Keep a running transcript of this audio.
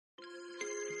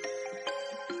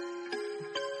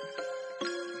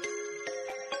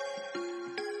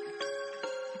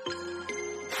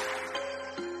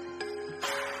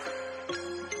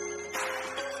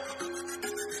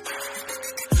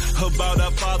about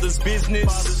our Father's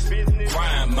business.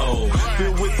 Crime mode,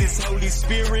 filled with His Holy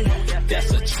Spirit.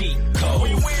 That's a cheat code.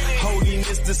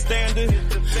 Holiness the standard.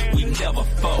 We never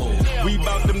fold. We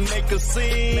about to make a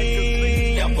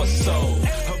scene. Episode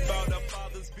about our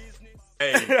Father's business.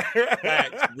 Hey,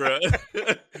 facts, bro.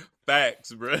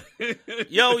 Facts, bro.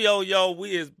 Yo,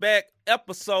 we is back.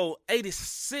 Episode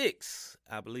 86,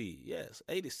 I believe. Yes,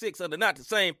 86 of the Not the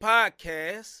Same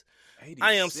podcast.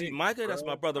 I am C. Micah. That's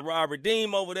my brother Rob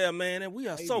Redeem over there, man. And we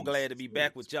are so glad to be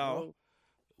back with y'all. Bro.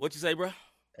 What you say, bro?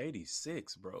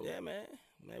 86, bro. Yeah, man.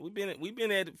 We've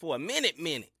been at it for a minute.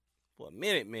 For a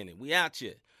minute. We out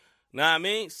here. Know what I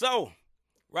mean? So,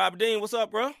 Rob Redeem, what's up,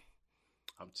 bro?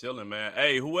 I'm chilling, man.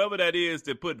 Hey, whoever that is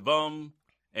that put vum,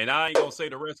 and I ain't gonna say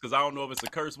the rest because I don't know if it's a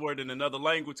curse word in another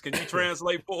language. Can you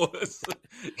translate for us?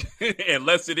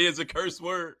 Unless it is a curse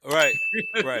word. Right.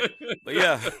 But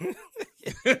yeah.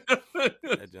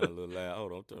 That John a little loud.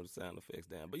 Hold on, turn the sound effects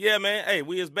down. But yeah, man. Hey,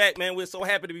 we is back, man. We're so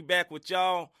happy to be back with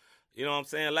y'all. You know what I'm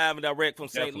saying? Live and direct from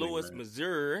St. Louis, man.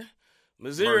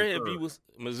 Missouri, if you was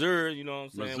Missouri, you know what I'm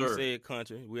saying? Missouri. We said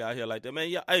country. We out here like that, man.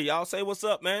 Y'all say what's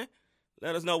up, man.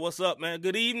 Let us know what's up, man.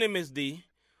 Good evening, Miss D.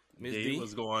 Miss D,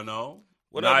 what's going on?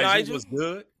 What up, Nigel? Was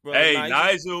good. Brother hey,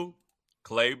 Nigel.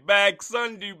 Clay back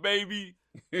Sunday, baby.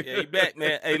 Yeah, he back,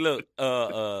 man. Hey, look,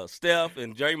 Steph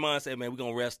and Draymond said, man, we're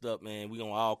going to rest up, man. We're going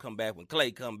to all come back. When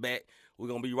Clay come back, we're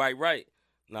going to be right.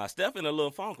 Now, Steph in a little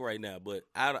funk right now, but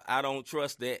I don't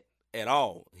trust that at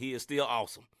all. He is still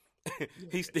awesome.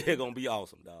 He's still going to be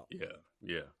awesome, dog.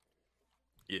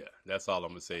 Yeah, that's all I'm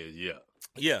going to say is yeah.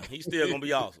 Yeah, he's still going to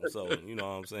be awesome. So, you know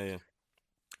what I'm saying?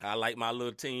 I like my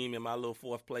little team in my little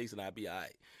fourth place, and I'll be all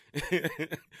right.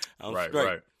 I'm straight.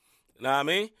 Right. Know what I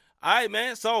mean? All right,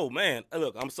 man. So, man,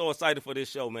 look, I'm so excited for this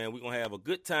show, man. We're going to have a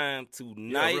good time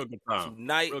tonight. Yeah, real good time.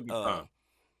 Tonight. Real good time.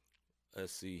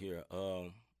 Let's see here. I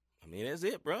mean, that's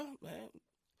it, bro. Man,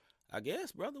 I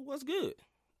guess, brother, what's good?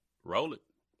 Roll it.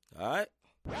 All right.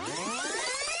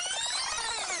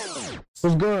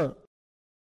 What's good?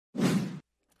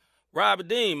 Rob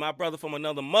Dean, my brother from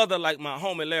another mother, like my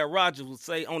homie Larry Rogers would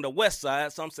say, on the west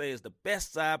side. Some say it's the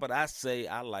best side, but I say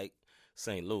I like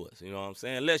St. Louis. You know what I'm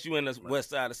saying? Unless you in the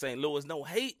west side of St. Louis, no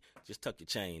hate, just tuck your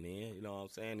chain in. You know what I'm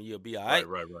saying? And you'll be all right.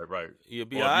 Right. You'll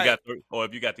be all right. Or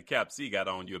if you got the Cap C got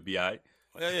on, you'll be all right.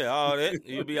 Yeah, all that.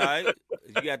 You'll be all right.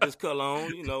 You got this color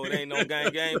on. You know, it ain't no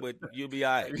gang, but you'll be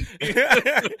all right. You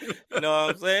know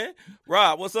what I'm saying?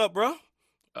 Rob, what's up, bro?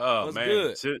 What's man,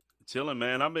 good? Chilling,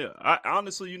 man. I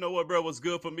honestly, you know what, bro? What's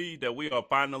good for me that we are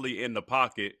finally in the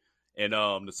pocket, and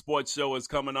the sports show is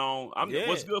coming on.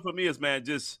 What's good for me is, man,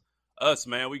 just us,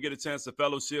 man. We get a chance to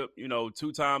fellowship, 2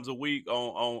 times a week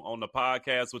on the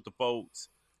podcast with the folks.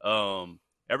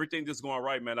 Everything just going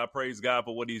right, man. I praise God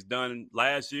for what He's done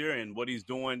last year and what He's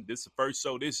doing. This is the first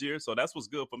show this year, so that's what's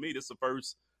good for me. This is the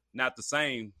first, not the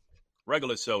same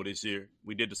regular show this year.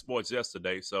 We did the sports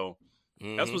yesterday, so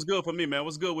that's what's good for me, man.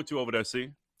 What's good with you over there,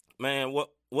 C? Man, what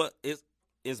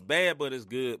it's bad, but it's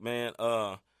good, man.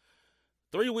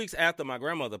 3 weeks after my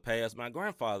grandmother passed, my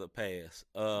grandfather passed.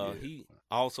 He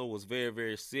also was very,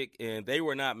 very sick, and they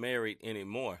were not married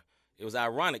anymore. It was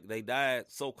ironic. They died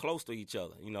so close to each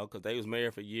other, because they was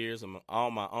married for years, and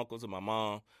all my uncles and my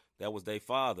mom, that was their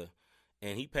father.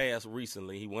 And he passed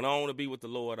recently. He went on to be with the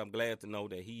Lord. I'm glad to know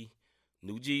that he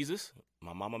knew Jesus.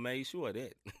 My mama made sure of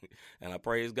that. And I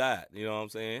praise God. You know what I'm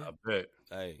saying? I bet.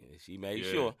 Hey, she made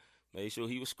sure. Made sure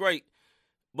he was straight.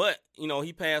 But,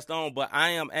 he passed on. But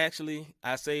I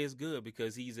say it's good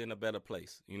because he's in a better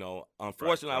place.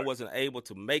 Unfortunately, right. I wasn't able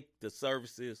to make the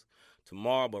services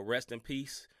tomorrow, but rest in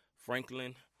peace,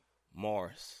 Franklin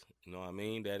Morris. You know what I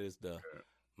mean? That is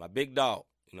my big dog.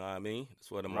 You know what I mean?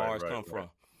 That's where the Morris come from.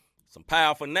 Some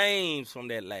powerful names from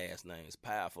that last name. It's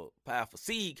powerful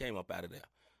seed came up out of there.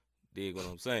 Dig what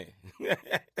I'm saying?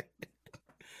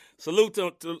 Salute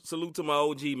to my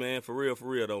OG, man. For real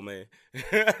though, man.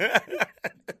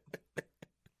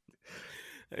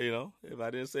 If I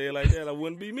didn't say it like that, I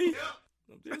wouldn't be me.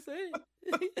 I'm just saying.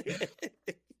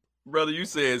 Brother, you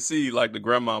said C like the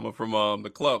grandmama from the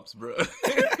clubs, bro.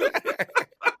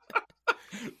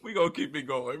 We gonna keep it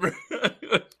going, bro.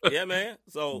 Yeah, man.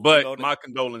 So, but my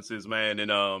condolences, man, and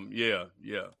yeah,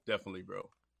 definitely, bro.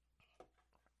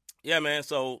 Yeah, man.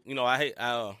 So I hate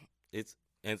it's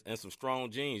and some strong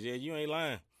genes. Yeah, you ain't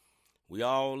lying. We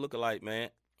all look alike, man.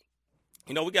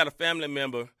 We got a family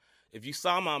member. If you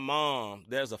saw my mom,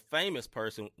 there's a famous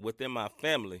person within my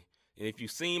family, and if you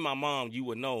seen my mom, you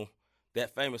would know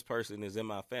that famous person is in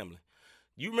my family.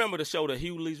 You remember the show The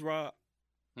Hugleys, Rob?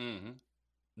 Mm-hmm.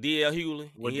 D.L. Hughley.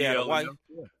 He had a wife.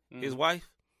 Yeah. Mm-hmm. His wife.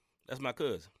 That's my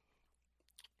cousin.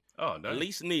 Oh, nice.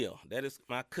 Elise Neal. That is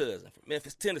my cousin from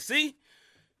Memphis, Tennessee.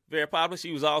 Very popular.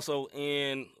 She was also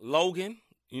in Logan,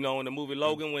 in the movie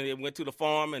Logan when they went to the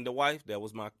farm and the wife. That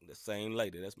was the same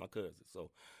lady. That's my cousin.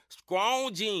 So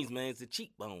strong genes, man. It's the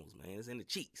cheekbones, man. It's in the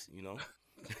cheeks,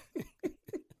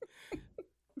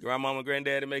 Grandmama and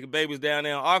granddaddy making babies down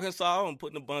there in Arkansas and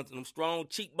putting a bunch of them strong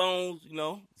cheekbones,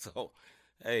 So,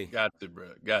 hey. Got you, bro.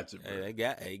 Hey,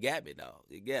 they got me, dog.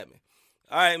 They got me.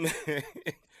 All right, man.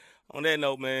 On that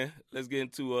note, man, let's get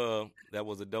into that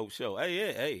was a dope show.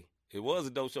 Hey, it was a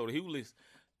dope show. The Hugleys.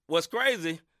 What's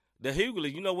crazy, the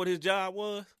Hugleys, you know what his job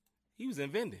was? He was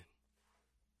in vending.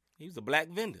 He was a black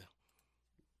vendor.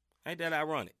 Ain't that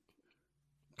ironic?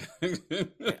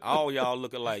 All y'all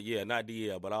looking like, not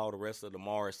DL, but all the rest of the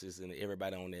Morrises and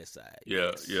everybody on that side.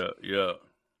 Yeah, yes. yeah.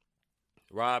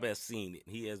 Rob has seen it.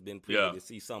 He has been privy to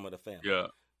see some of the family. Yeah.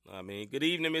 I mean, good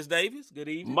evening, Miss Davis. Good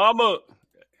evening. Mama,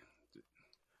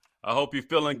 I hope you're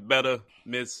feeling better,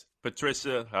 Miss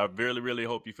Patricia. I really, really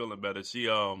hope you're feeling better. She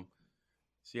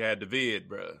had the vid,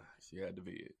 bro. She had the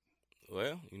vid.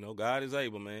 Well, God is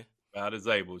able, man. God is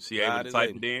able. She able to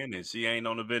type it in, and she ain't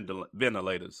on the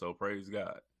ventilator, so praise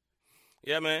God.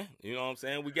 Yeah, man. You know what I'm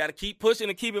saying? We got to keep pushing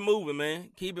and keep it moving, man.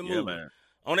 Keep it moving. Yeah, man.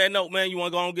 On that note, man, you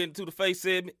want to go on and get into the face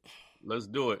segment? Let's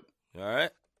do it. All right.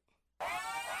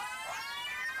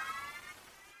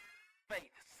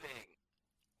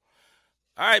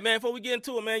 All right, man, before we get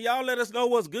into it, man, y'all let us know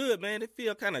what's good, man. It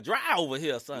feel kind of dry over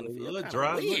here, son. It feel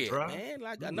kind of weird, man.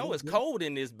 Like, I know it's cold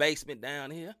in this basement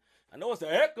down here. I know it's an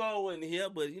echo in here,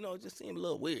 but, it just seems a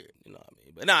little weird. You know what I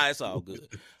mean? But, nah, it's all good.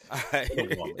 All right.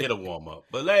 It'll warm up.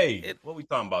 But, hey, what we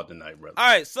talking about tonight, brother? All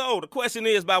right, so the question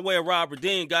is by way of Robert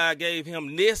Dean. God gave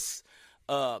him this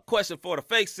question for the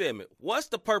fake segment. What's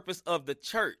the purpose of the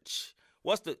church?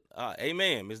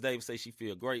 Amen. Ms. Davis says she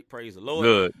feel great. Praise the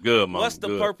Lord. Good, Mom. What's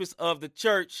the purpose of the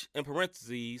church, in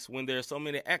parentheses, when there are so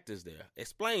many actors there?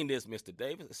 Explain this, Mr.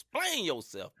 Davis. Explain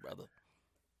yourself, brother.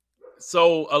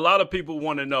 So a lot of people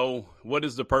want to know what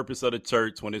is the purpose of the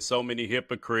church when there's so many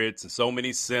hypocrites and so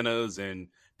many sinners and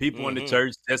people in the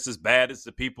church that's as bad as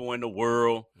the people in the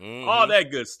world, all that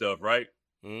good stuff, right?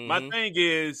 My thing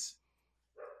is,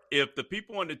 if the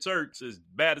people in the church is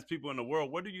bad as people in the world,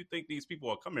 where do you think these people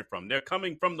are coming from? They're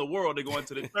coming from the world. They're going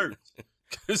to the church.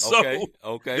 So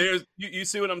okay. You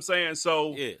see what I'm saying?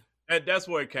 So that's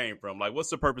where it came from. Like, what's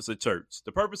the purpose of church?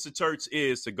 The purpose of church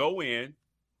is to go in,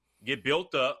 get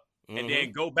built up, and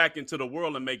then go back into the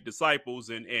world and make disciples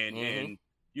and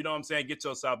you know what I'm saying, get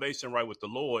your salvation right with the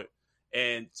Lord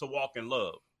and to walk in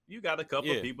love. You got a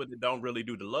couple of people that don't really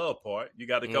do the love part. You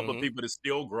got a couple of people that's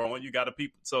still growing. You got a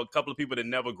couple of people that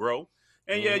never grow.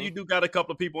 And you do got a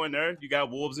couple of people in there. You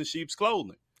got wolves in sheep's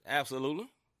clothing. Absolutely.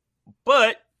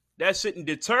 But that shouldn't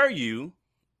deter you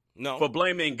No. for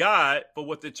blaming God for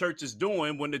what the church is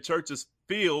doing when the church is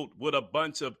filled with a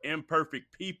bunch of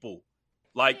imperfect people,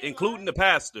 like including the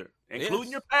pastor,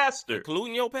 including your pastor,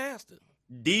 including your pastor,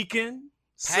 deacon,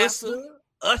 pastor, sister,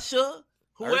 usher,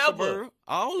 whoever,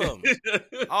 all of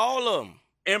them,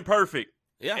 imperfect.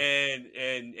 Yeah,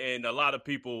 and a lot of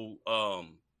people,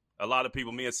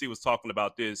 me and C was talking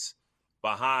about this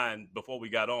before we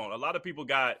got on. A lot of people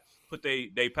put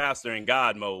they pastor in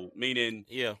God mode, meaning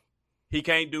he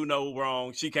can't do no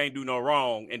wrong, she can't do no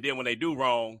wrong, and then when they do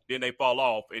wrong, then they fall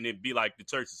off, and it be like the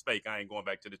church is fake. I ain't going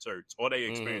back to the church, or they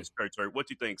experience church hurt.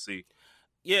 What you think, C?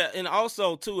 Yeah, and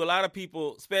also too, a lot of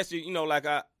people, especially like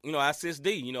our sis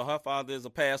D, her father is a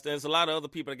pastor. There's a lot of other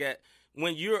people that got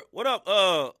when you're what up,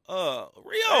 Rio?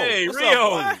 Hey, what's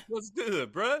Rio, up, what's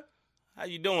good, bruh? How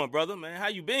you doing, brother? Man, how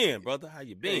you been, brother? How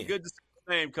you been? Hey, good to see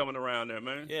your name coming around there,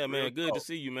 man. Yeah, man, Real good talk. to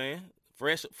see you, man.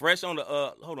 Fresh on the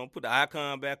hold on, put the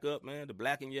icon back up, man. The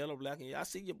black and yellow. I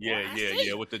see you, boy.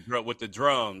 Yeah, with the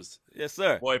drums. Yes,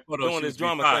 sir. Boy, doing this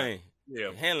drummer thing.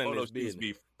 Yeah, handling this business.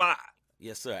 Be fire.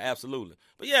 Yes, sir, absolutely.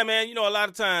 But yeah, man, a lot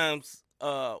of times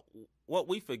what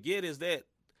we forget is that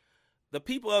the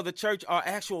people of the church are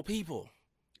actual people.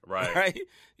 Right. Right?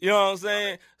 You know what I'm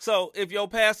saying? So if your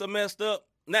pastor messed up,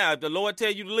 now if the Lord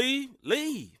tell you to leave,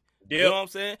 leave. Yep. You know what I'm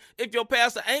saying? If your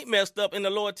pastor ain't messed up and the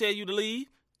Lord tell you to leave,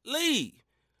 leave.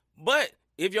 But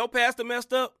if your pastor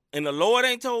messed up and the Lord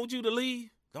ain't told you to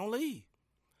leave, don't leave.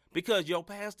 Because your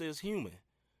pastor is human.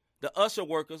 The usher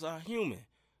workers are human.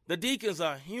 The deacons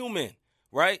are human,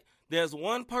 right? There's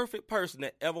one perfect person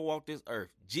that ever walked this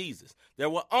earth, Jesus. There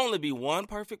will only be one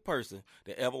perfect person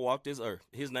that ever walked this earth.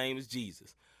 His name is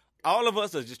Jesus. All of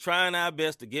us are just trying our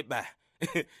best to get by.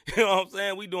 You know what I'm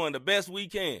saying? We doing the best we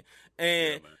can.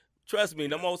 And trust me,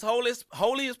 the most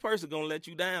holiest person going to let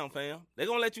you down, fam. They're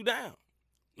going to let you down.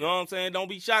 You know what I'm saying? Don't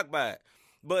be shocked by it.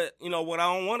 But, what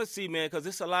I don't want to see, man, because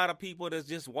it's a lot of people that's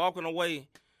just walking away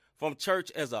from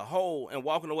church as a whole and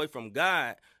walking away from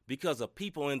God because of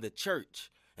people in the church.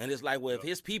 And it's like, well, if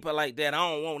his people like that, I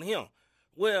don't want him.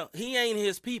 Well, he ain't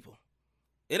his people.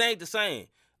 It ain't the same.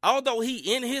 Although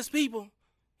he in his people,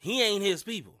 he ain't his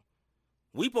people.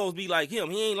 We supposed to be like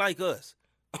him. He ain't like us.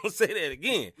 I'm going to say that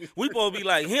again. We supposed to be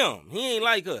like him. He ain't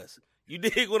like us. You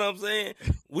dig what I'm saying?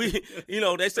 We,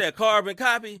 they say a carbon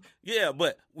copy. Yeah,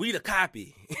 but we the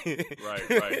copy.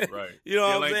 Right. You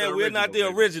know what I'm saying? We're not the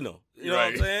original. You know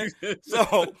what I'm saying?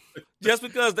 So just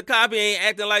because the copy ain't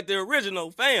acting like the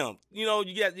original, fam, you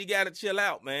got to chill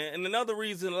out, man. And another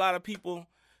reason a lot of people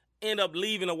end up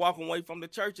leaving or walking away from the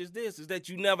church is that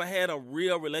you never had a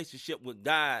real relationship with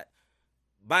God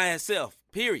by itself,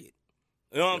 period.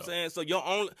 You know what I'm saying? So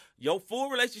your full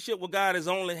relationship with God is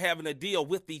only having a deal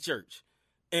with the church.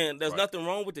 And there's nothing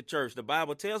wrong with the church. The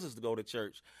Bible tells us to go to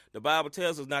church. The Bible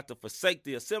tells us not to forsake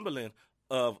the assembling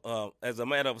of, as a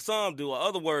matter of some do. In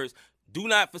other words, do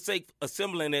not forsake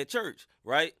assembling at church,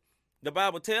 right? The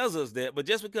Bible tells us that. But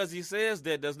just because he says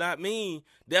that does not mean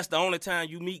that's the only time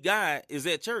you meet God is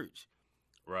at church.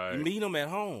 Right. You meet him at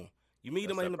home. You meet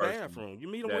him in the bathroom. You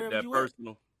meet him wherever you at.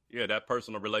 Yeah, that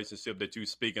personal relationship that you're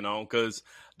speaking on. Because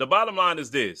the bottom line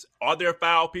is this. Are there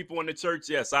foul people in the church?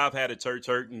 Yes, I've had a church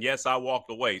hurt, and yes, I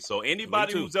walked away. So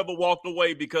anybody who's ever walked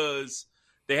away because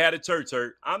they had a church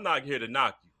hurt, I'm not here to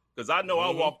knock you. Because I know I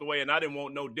walked away, and I didn't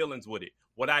want no dealings with it.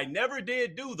 What I never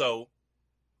did do, though,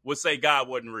 was say God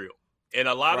wasn't real. And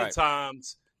a lot of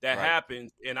times that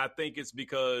happens, and I think it's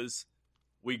because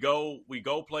we go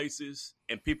places,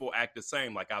 and people act the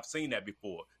same. Like I've seen that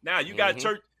before. Now, you got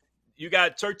church. You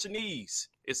got churchanese.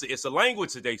 It's a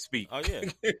language that they speak. Oh,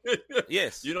 yeah.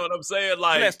 Yes. You know what I'm saying?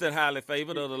 Like blessed and highly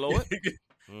favored of the Lord.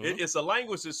 It's a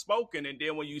language that's spoken, and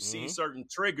then when you see certain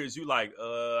triggers, you like,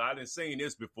 I didn't seen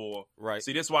this before. Right.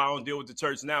 See, that's why I don't deal with the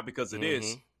church now because of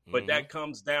this. But that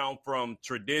comes down from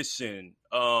tradition.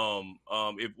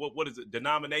 What is it?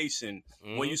 Denomination.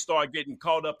 When you start getting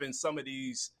caught up in some of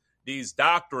these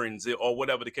doctrines or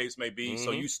whatever the case may be.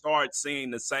 So you start seeing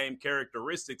the same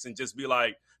characteristics and just be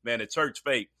like, man, the church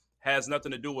fake has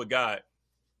nothing to do with God.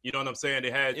 You know what I'm saying?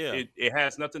 It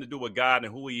has nothing to do with God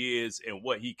and who he is and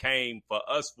what he came for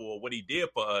us for, what he did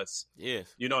for us.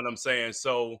 Yes. You know what I'm saying?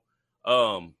 So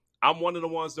I'm one of the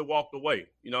ones that walked away.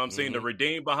 You know what I'm saying? The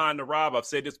redeemed behind the rob. I've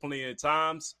said this plenty of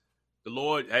times. The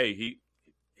Lord, hey,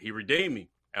 he redeemed me.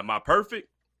 Am I perfect?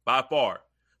 By far.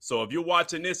 So if you're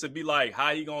watching this and be like, how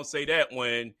you going to say that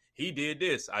when he did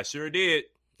this? I sure did.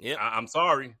 Yeah, I'm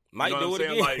sorry. Might you know do what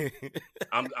I'm it saying? again.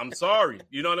 Like, I'm sorry.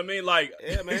 You know what I mean? Like,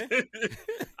 yeah, man.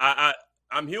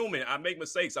 I'm human. I make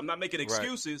mistakes. I'm not making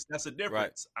excuses. That's the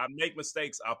difference. I make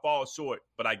mistakes. I fall short,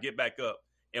 but I get back up.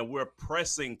 And we're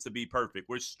pressing to be perfect.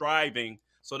 We're striving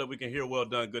so that we can hear, well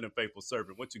done, good and faithful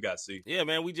servant. What you got, C? Yeah,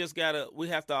 man. We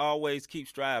have to always keep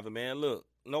striving, man. Look,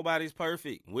 nobody's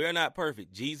perfect. We're not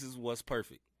perfect. Jesus was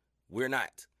perfect. We're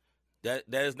not. That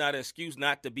is not an excuse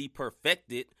not to be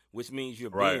perfected, which means you're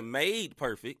being made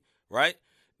perfect, right?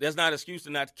 That's not an excuse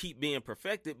to not keep being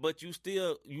perfected, but you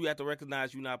have to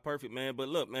recognize you're not perfect, man. But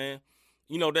look, man,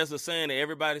 there's a saying that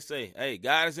everybody say, hey,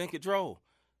 God is in control.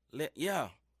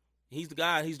 He's the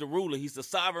God. He's the ruler. He's the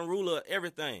sovereign ruler of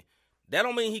everything. That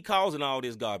don't mean he causing all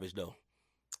this garbage, though.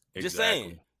 Exactly. Just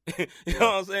saying. You know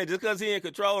what I'm saying? Just because he in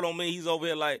control don't mean he's over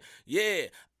here like, yeah,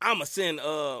 I'm going to send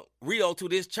Rio to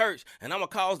this church, and I'm going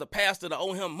to cause the pastor to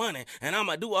owe him money, and I'm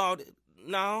going to do all this.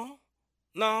 No.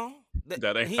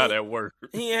 That ain't how that works.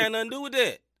 He ain't had nothing to do with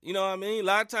that. You know what I mean? A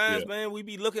lot of times, man, we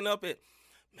be looking up at,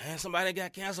 man, somebody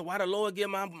got cancer. Why the Lord give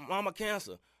my mama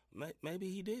cancer? Maybe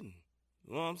he didn't.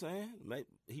 You know what I'm saying?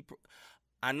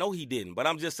 I know he didn't, but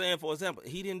I'm just saying, for example,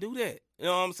 he didn't do that. You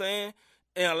know what I'm saying?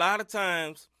 And a lot of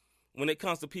times when it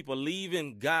comes to people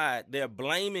leaving God, they're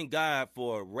blaming God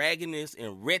for raggedness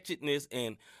and wretchedness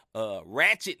and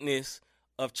ratchetness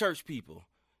of church people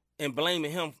and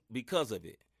blaming him because of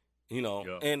it.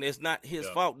 And it's not his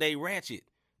fault they ratchet.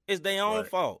 It's their own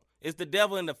fault. It's the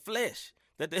devil in the flesh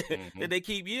that they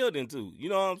keep yielding to. You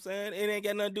know what I'm saying? It ain't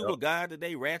got nothing to do with God that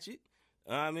they ratchet.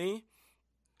 You know what I mean?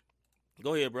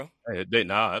 Go ahead, bro. Hey, they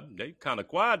kind of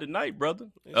quiet tonight, brother.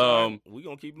 We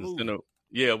gonna keep moving.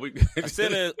 A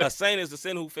saint is the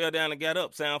sinner who fell down and got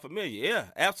up. Sound familiar? Yeah,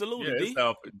 absolutely.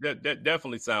 That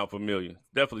definitely sound familiar.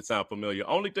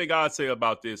 Only thing I'd say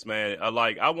about this, man,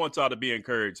 I want y'all to be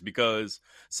encouraged because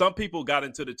some people got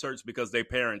into the church because their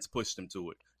parents pushed them to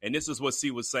it. And this is what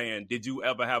C was saying. Did you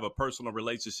ever have a personal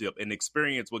relationship and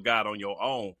experience with God on your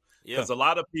own? Because a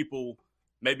lot of people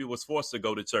maybe was forced to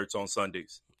go to church on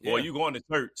Sundays, or you going to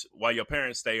church while your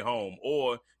parents stay home,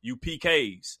 or you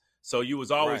PKs. So you was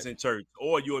always in church,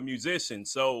 or you're a musician.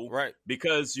 So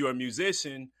because you're a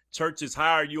musician, churches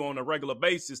hire you on a regular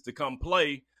basis to come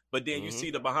play, but then you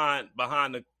see the behind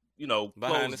the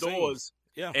closed doors.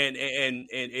 Yeah. And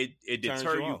it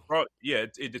deters you from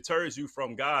it deters you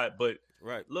from God. But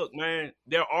look, man,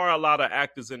 there are a lot of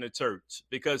actors in the church,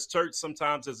 because church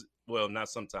sometimes not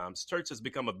sometimes, church has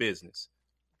become a business.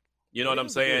 You know what I'm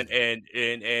saying? And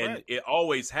it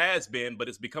always has been, but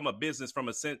it's become a business from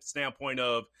a standpoint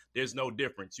of there's no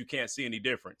difference. You can't see any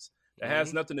difference. It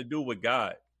has nothing to do with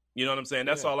God. You know what I'm saying?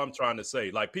 That's all I'm trying to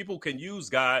say. Like, people can use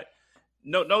God.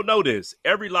 Know this.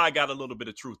 Every lie got a little bit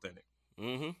of truth in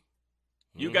it.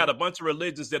 You got a bunch of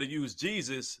religions that use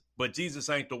Jesus, but Jesus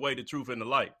ain't the way, the truth, and the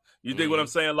light. You dig what I'm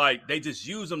saying? Like, they just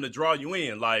use them to draw you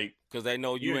in, like, because they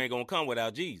know you ain't gonna come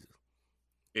without Jesus.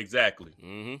 Exactly.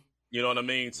 You know what I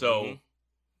mean? So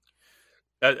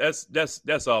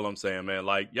that's all I'm saying, man.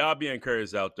 Like, y'all be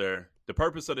encouraged out there. The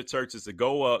purpose of the church is to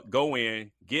go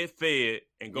in, get fed,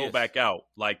 and go back out.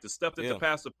 Like, the stuff that the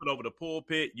pastor put over the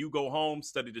pulpit, you go home,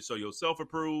 study to show yourself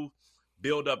approved,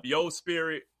 build up your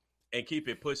spirit, and keep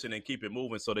it pushing and keep it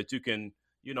moving, so that you can,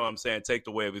 you know what I'm saying, take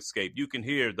the way of escape. You can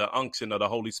hear the unction of the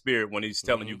Holy Spirit when he's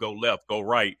telling you go left, go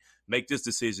right, make this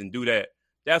decision, do that.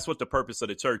 That's what the purpose of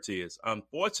the church is.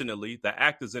 Unfortunately, the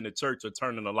actors in the church are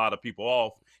turning a lot of people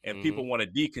off, and people want to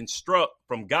deconstruct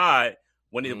from God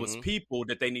when it was people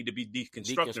that they need to be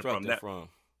deconstructed from.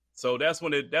 So that's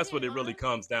what it really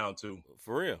comes down to.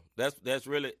 For real. That's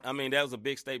really, I mean, that was a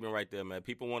big statement right there, man.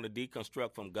 People want to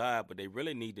deconstruct from God, but they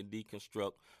really need to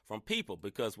deconstruct from people,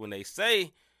 because when they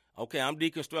say, okay, I'm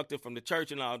deconstructed from the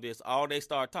church and all they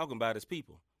start talking about is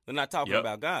people. They're not talking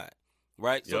about God,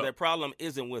 right? So their problem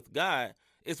isn't with God,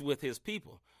 it's with his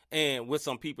people and with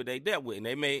some people they dealt with. And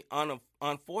they may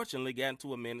unfortunately get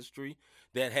into a ministry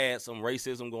that had some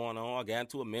racism going on, or got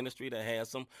into a ministry that had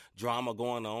some drama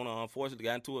going on, or unfortunately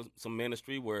got into some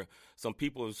ministry where some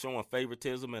people are showing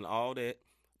favoritism and all that.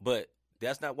 But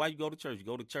that's not why you go to church. You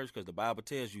go to church because the Bible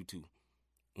tells you to.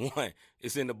 One,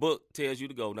 it's in the book, tells you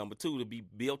to go. Number two, to be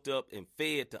built up and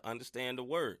fed to understand the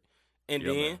word. And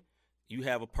then you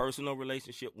have a personal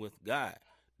relationship with God.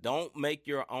 Don't make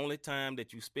your only time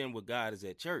that you spend with God is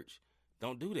at church.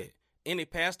 Don't do that. Any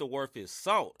pastor worth his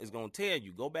salt is going to tell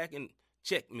you, go back and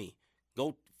check me.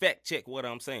 Go fact check what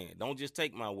I'm saying. Don't just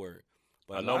take my word.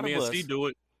 But I know me and C do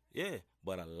it. Yeah,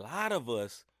 but a lot of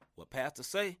us, what pastors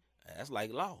say, that's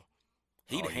like law.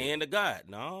 He the hand of God.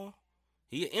 No,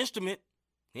 he an instrument.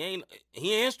 He an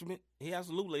instrument. He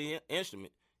absolutely an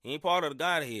instrument. He ain't part of the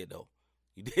Godhead, though.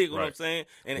 You dig what I'm saying?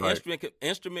 And an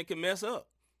instrument can mess up.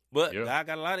 But God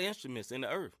got a lot of instruments in the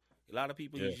earth. A lot of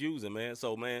people he's using, man.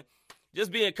 So, man, just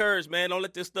be encouraged, man. Don't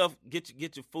let this stuff get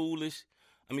you foolish.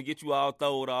 I mean, get you all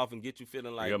throwed off and get you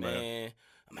feeling like, man,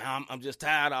 I'm just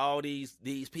tired of all these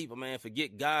people, man.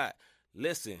 Forget God.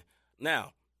 Listen,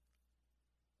 now,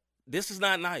 this is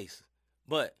not nice,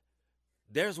 but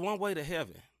there's one way to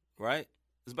heaven, right?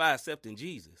 It's by accepting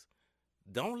Jesus.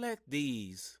 Don't let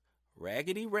these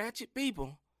raggedy, ratchet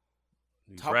people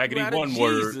talk raggedy about one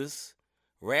Jesus,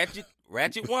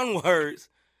 ratchet one words,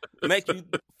 make you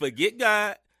forget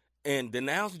God and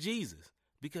denounce Jesus,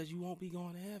 because you won't be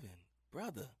going to heaven,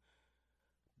 brother.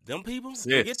 Them people,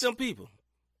 forget them people.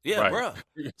 Yeah, bro.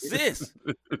 Sis,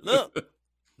 look,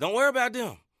 don't worry about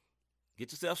them.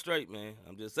 Get yourself straight, man.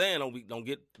 I'm just saying,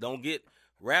 don't get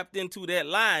wrapped into that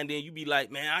lie, and then you be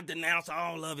like, man, I denounce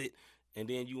all of it, and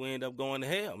then you end up going to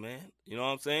hell, man. You know what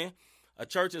I'm saying? A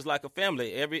church is like a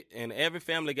family. Every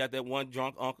family got that one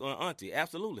drunk uncle and auntie.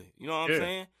 Absolutely. You know what I'm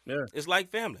saying? Yeah. It's like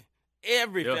family.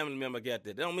 Every family member got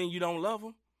that. That don't mean you don't love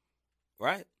them,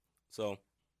 right? So.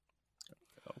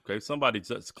 Okay, somebody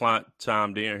just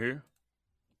chimed in here.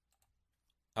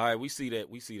 All right, we see that.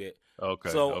 Okay.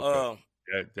 So,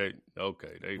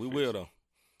 we will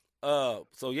though.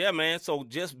 So yeah, man. So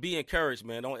just be encouraged,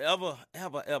 man. Don't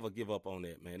ever give up on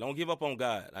that, man. Don't give up on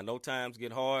God. I know times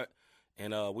get hard,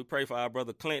 and we pray for our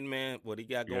brother Clinton, man. What he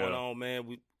got going on, man.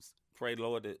 We pray,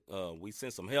 Lord, that we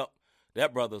send some help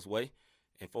that brother's way,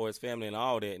 and for his family and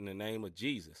all that in the name of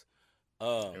Jesus.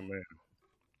 Amen.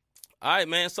 All right,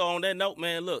 man. So on that note,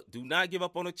 man, look, do not give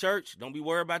up on the church. Don't be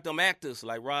worried about them actors,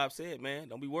 like Rob said, man.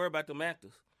 Don't be worried about them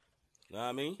actors. You know what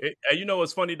I mean? Hey, you know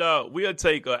what's funny, dog? We'll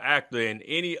take an actor in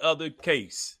any other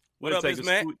case. What up, Miss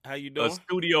Mac? How you doing? A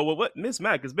studio, what? Miss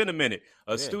Mac, it's been a minute.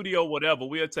 Studio, whatever.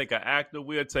 We'll take an actor.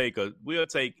 We'll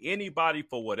take anybody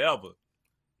for whatever.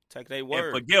 Take their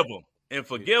word. And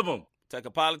forgive them. Take a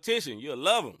politician. You'll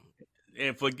love them.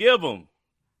 And forgive them.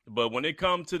 But when it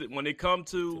come to the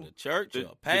church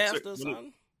or pastor or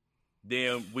something,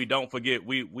 then we don't forget.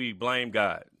 We blame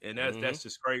God, and that's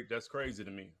just crazy. That's crazy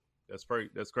to me.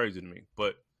 That's crazy to me.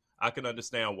 But I can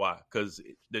understand why, because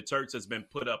the church has been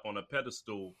put up on a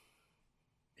pedestal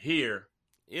here,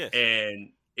 yes,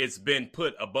 and it's been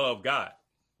put above God.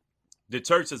 The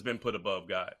church has been put above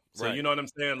God. So right. You know what I'm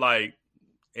saying? Like,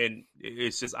 and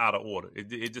it's just out of order.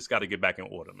 It just got to get back in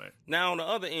order, man. Now, on the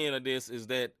other end of this is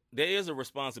that there is a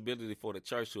responsibility for the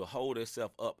church to hold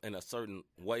itself up in a certain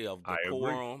way of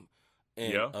decorum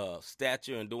and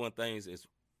stature and doing things.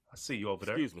 I see you over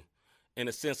there. Excuse me. In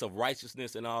a sense of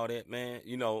righteousness and all that, man.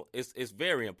 You know, it's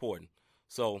very important.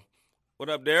 So, what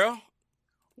up, Daryl?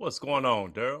 What's going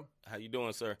on, Daryl? How you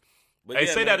doing, sir? But hey,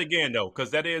 say that again, though,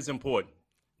 because that is important.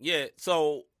 Yeah,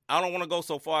 so I don't want to go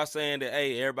so far saying that,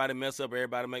 hey, everybody mess up,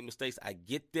 everybody make mistakes. I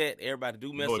get that. Everybody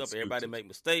do mess up. Everybody make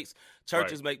mistakes.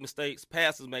 Churches make mistakes.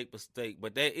 Pastors make mistakes.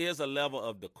 But there is a level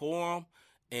of decorum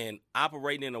and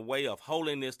operating in a way of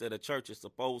holiness that a church is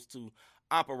supposed to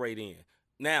operate in.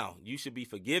 Now, you should be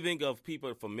forgiving of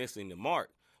people for missing the mark.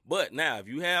 But now, if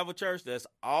you have a church that's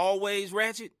always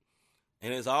ratchet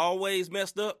and is always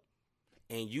messed up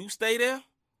and you stay there,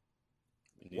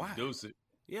 why? Deuce it.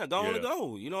 Yeah, go on and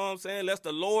go. You know what I'm saying? Let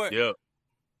the Lord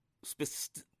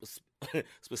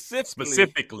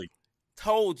specifically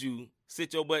told you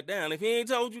sit your butt down. If he ain't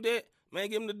told you that, man,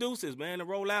 give him the deuces, man, and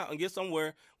roll out and get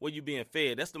somewhere where you're being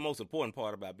fed. That's the most important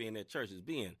part about being at church is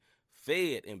being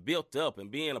fed and built up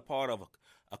and being a part of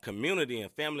a community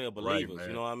and family of believers. Right,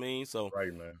 you know what I mean? So,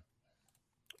 right, man.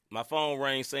 My phone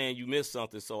rang saying you missed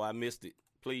something, so I missed it.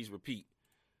 Please repeat.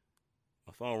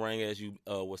 My phone rang as you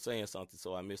were saying something,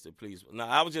 so I missed it. Please. Now,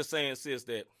 I was just saying, sis,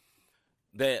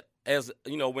 that as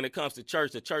you know, when it comes to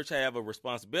church, the church have a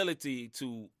responsibility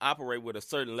to operate with a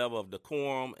certain level of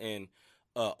decorum and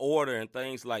order and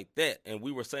things like that. And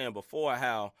we were saying before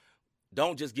how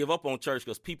don't just give up on church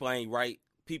because people ain't right.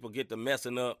 People get to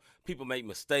messing up. People make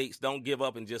mistakes. Don't give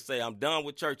up and just say, I'm done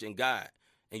with church and God.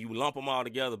 And you lump them all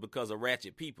together because of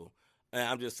ratchet people. And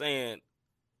I'm just saying,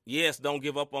 yes, don't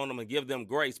give up on them and give them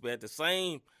grace. But at the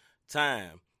same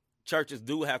time, churches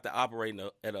do have to operate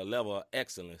at a level of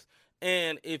excellence.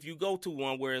 And if you go to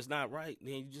one where it's not right,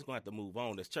 then you're just going to have to move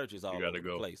on. There's churches all over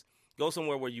the place. Go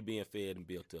somewhere where you're being fed and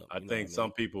built up. I think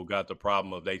some people got the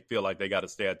problem of they feel like they got to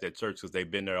stay at that church because they've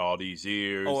been there all these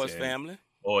years. Or it's family.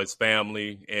 Or it's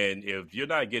family. And if you're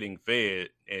not getting fed,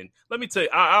 and let me tell you,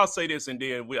 I'll say this and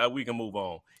then we can move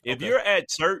on. If you're at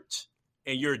church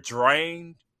and you're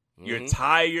drained, you're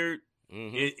tired,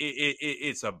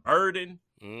 it's a burden,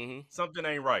 something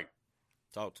ain't right.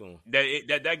 Talk to him.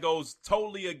 That goes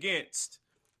totally against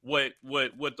what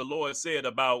the Lord said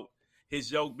about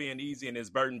his yoke being easy and his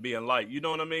burden being light. You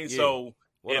know what I mean? Yeah. So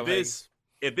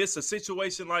if it's a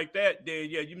situation like that, then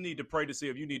yeah, you need to pray to see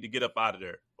if you need to get up out of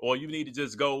there or you need to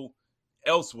just go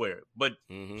elsewhere. But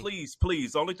please,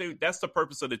 the only thing, that's the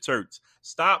purpose of the church.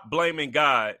 Stop blaming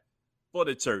God for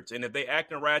the church. And if they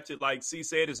acting ratchet, like C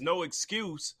said, there's no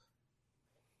excuse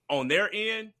on their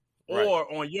end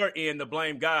or on your end to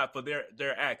blame God for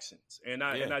their actions. And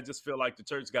I just feel like the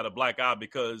church got a black eye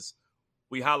because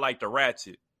we highlight the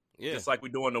ratchet, just like we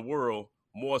do in the world,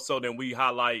 more so than we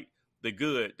highlight the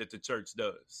good that the church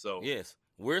does. So yes,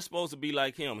 we're supposed to be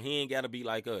like him. He ain't got to be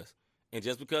like us. And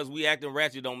just because we acting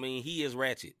ratchet don't mean he is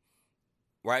ratchet,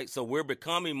 right? So we're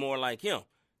becoming more like him.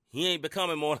 He ain't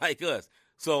becoming more like us.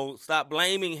 So stop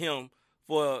blaming him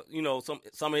for,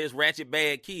 some of his ratchet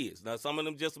bad kids. Now, some of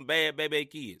them just some bad baby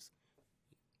kids.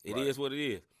 It is what it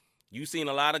is. You've seen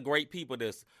a lot of great people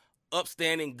that's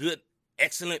upstanding, good,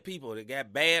 excellent people that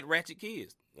got bad ratchet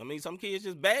kids. I mean, some kids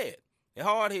just bad. They're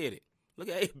hard-headed. Look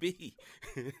at AB.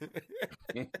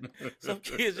 Some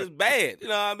kids just bad. You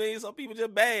know what I mean? Some people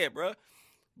just bad, bro.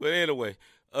 But anyway,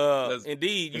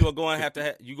 indeed, you're going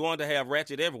to have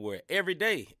ratchet everywhere, every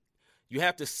day. You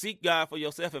have to seek God for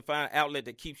yourself and find an outlet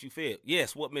that keeps you fed.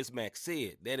 Yes, what Miss Max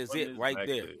said. That is it right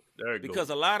there. Because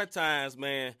a lot of times,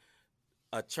 man,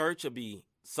 a church will be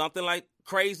something like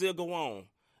crazy will go on,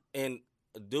 and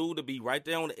a dude will be right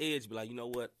there on the edge, be like, you know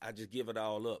what? I just give it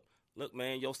all up. Look,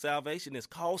 man, your salvation is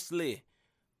costly.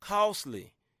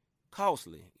 Costly.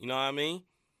 You know what I mean?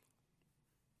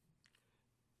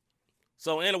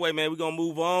 So anyway, man, we're going to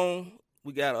move on.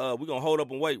 We're going to hold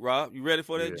up and wait, Rob. You ready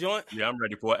for that joint? Yeah, I'm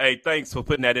ready for it. Hey, thanks for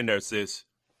putting that in there, sis.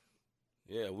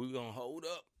 Yeah, we're going to hold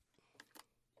up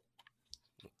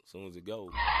as soon as it goes.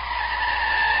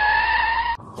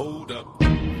 Hold up.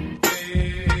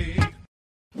 Hey.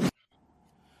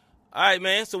 All right,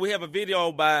 man. So we have a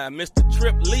video by Mr.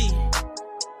 Trip Lee.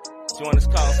 This one is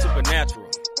called Supernatural.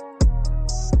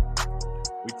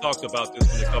 We talked about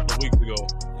this one a couple of weeks ago.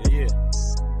 Yeah.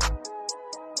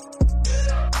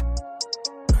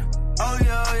 Oh,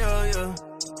 yeah.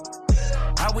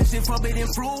 I I wish that forbidden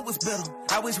fruit was bitter.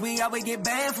 I wish we always get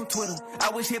banned from Twitter.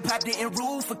 I wish hip-hop didn't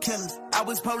rule for killers. I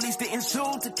wish police didn't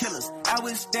shoot to killers. I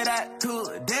wish that I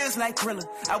could dance like Thriller.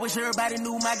 I wish everybody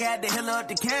knew my guy, the healer of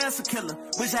the cancer killer.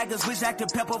 Wish I could switch out to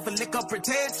pepper for liquor,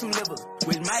 protect some livers.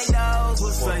 Wish my dogs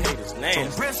was safe.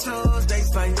 From bristles, they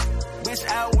fight. Wish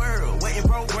our world wasn't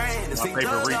programmed to see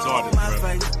thug on my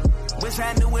face. Wish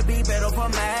I knew it'd be better for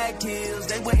my kids.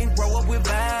 They wouldn't grow up with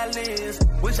violence.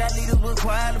 Wish our leaders were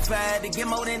qualified to get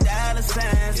more than dollar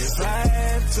signs. If I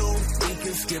have to, we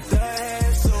can skip the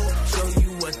hassle. Show you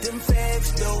what them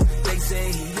facts do. They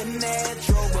say he a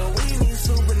natural, but we need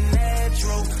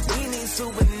supernatural. We need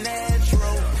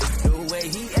supernatural. The way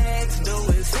he acts, though,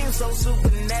 it seems so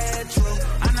supernatural.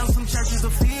 I know some churches are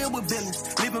filled with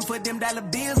villains, living for them dollar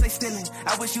bills they stealing.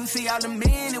 I wish you see all the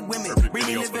men and women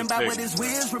really living by what his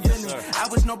will's revealing. I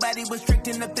wish nobody was tricked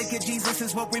into thinking Jesus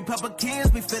is what Republicans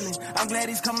be feeling. I'm glad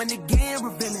he's coming again,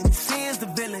 revealing his sins the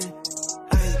villain.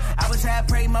 I wish I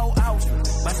prayed more often.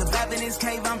 By surviving this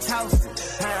cave, I'm tossing.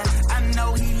 I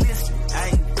know he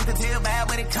listening. You can tell by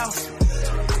what it costs.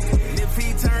 And if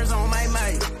he turns on my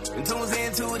mic and tunes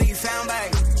into these sound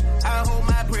bites, I hope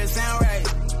my prayer sound right.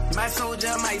 My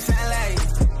soldier might sound like,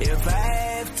 if I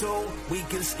have to, we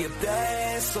can skip the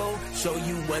hassle. Show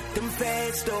you what them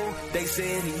facts do. They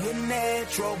said he a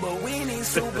natural, but we need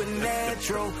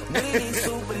supernatural. We need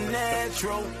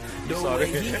supernatural. The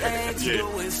way he acts,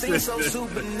 do it seems so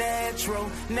supernatural.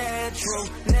 Natural,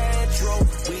 natural.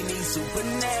 We need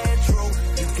supernatural.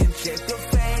 You can check the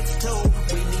facts too.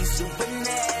 We need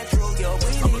supernatural. Yo,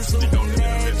 we need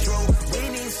supernatural. We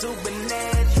need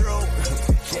supernatural.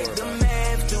 Check the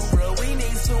math too, bro. We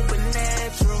need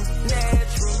supernatural.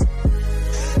 Natural.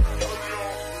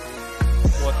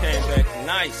 Boy came back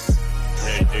nice.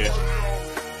 Yeah, he did.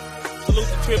 Salute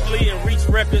to Trip Lee and Reach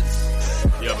Records.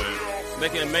 Yeah, man.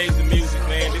 Making amazing music,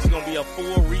 man. This is going to be a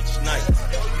full Reach night. You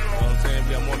know what I'm saying?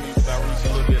 We got more music about Reach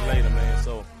a little bit later, man.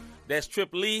 So that's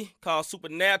Trip Lee called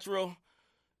Supernatural.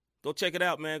 Go check it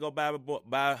out, man. Go buy the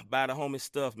homie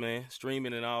stuff, man.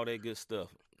 Streaming and all that good stuff.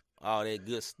 All that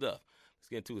good stuff. Let's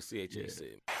get into a CHH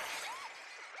segment.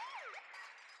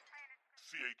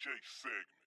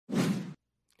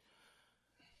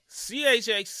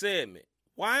 CHH segment.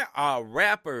 Why are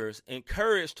rappers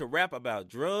encouraged to rap about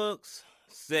drugs,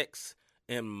 sex,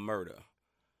 and murder?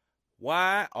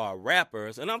 Why are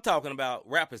rappers, and I'm talking about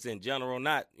rappers in general,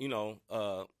 not,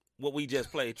 what we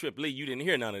just played, Trip Lee. You didn't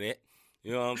hear none of that.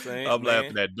 You know what I'm saying? I'm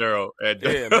laughing at Daryl.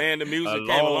 Yeah, man, the music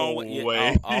came a long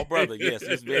way. Oh, brother, yes,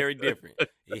 it's very different.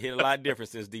 It hit a lot different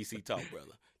since DC Talk,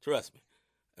 brother. Trust me.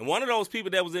 And one of those people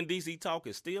that was in DC Talk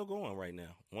is still going right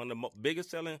now. One of the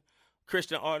biggest selling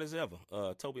Christian artists ever,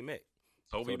 Toby Mac.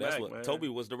 Toby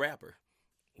was the rapper,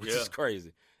 which is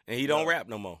crazy. And he don't rap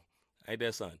no more. Ain't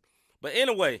that something? But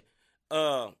anyway,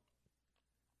 why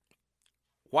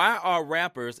are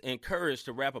rappers encouraged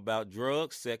to rap about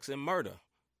drugs, sex, and murder?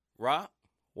 Rob,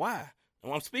 why?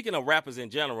 And I'm speaking of rappers in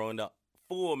general in the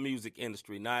full music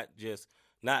industry, not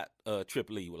Trip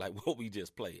Lee, like what we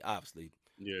just played. Obviously,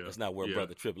 that's not where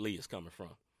Brother Trip Lee is coming from.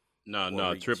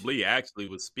 No, Trip Lee actually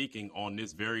was speaking on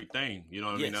this very thing. You know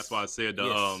what I mean? That's why I said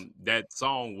that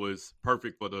song was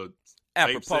perfect for the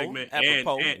tape segment. And you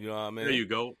know what I mean? There you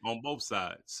go, on both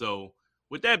sides. So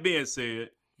with that being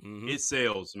said, it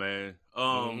sells, man.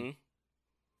 I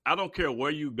don't care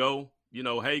where you go. You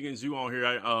know, Hagens, you on here.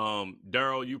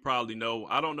 Daryl, you probably know.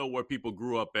 I don't know where people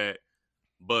grew up at,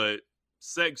 but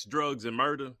sex, drugs, and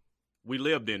murder, we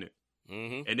lived in it.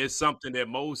 And it's something that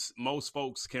most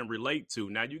folks can relate to.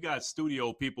 Now, you got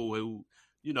studio people who,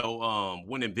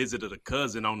 went and visited a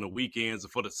cousin on the weekends or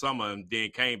for the summer and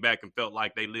then came back and felt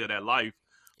like they lived that life.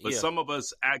 But some of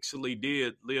us actually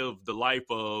did live the life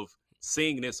of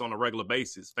seeing this on a regular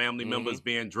basis. Family members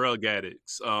being drug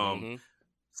addicts,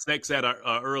 sex at an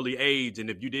early age, and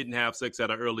if you didn't have sex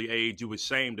at an early age, you were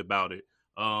shamed about it.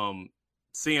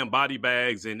 Seeing body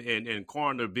bags and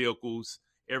coroner vehicles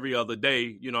every other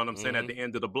day, you know what I'm saying, at the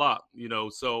end of the block,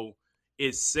 so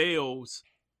it sells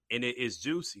and it is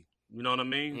juicy, you know what I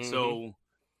mean? So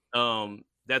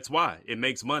that's why it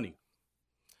makes money.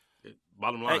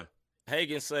 Bottom line.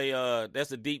 Hagen say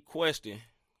that's a deep question.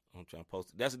 I'm trying to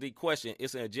post it. That's a deep question.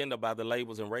 It's an agenda by the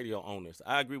labels and radio owners.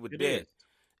 I agree with that.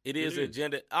 It is an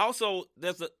agenda. Also,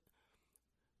 there's a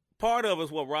part of us,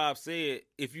 what Rob said,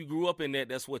 if you grew up in that,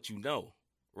 that's what you know,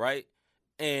 right?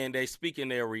 And they speak in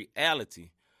their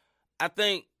reality. I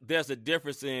think there's a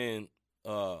difference in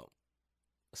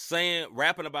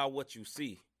rapping about what you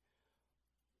see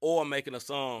or making a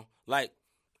song. Like,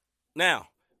 now,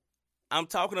 I'm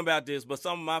talking about this, but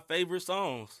some of my favorite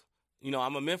songs,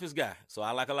 I'm a Memphis guy, so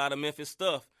I like a lot of Memphis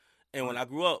stuff. And when I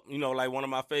grew up, you know, like one of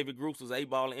my favorite groups was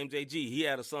 8Ball and MJG. He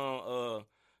had a song,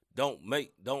 Don't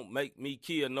Make Me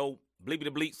Kill No Bleepity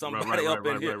Bleep somebody up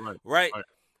in here. Right.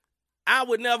 I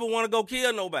would never want to go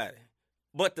kill nobody.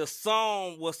 But the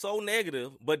song was so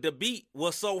negative, but the beat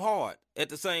was so hard at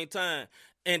the same time.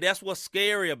 And that's what's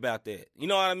scary about that. You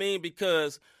know what I mean?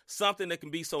 Because something that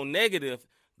can be so negative,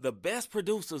 the best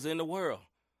producers in the world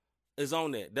is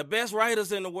on that. The best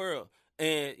writers in the world.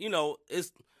 And, you know,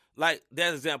 it's like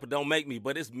that example, Don't Make Me,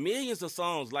 but it's millions of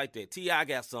songs like that. T.I.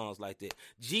 got songs like that.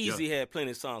 Jeezy had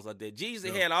plenty of songs like that.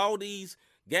 Jeezy had all these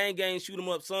gang, shoot 'em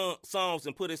up songs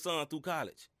and put his son through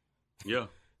college. Yeah.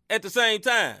 At the same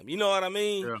time, you know what I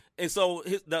mean? Yeah. And so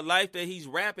the life that he's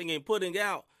rapping and putting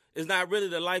out is not really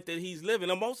the life that he's living.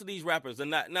 And most of these rappers are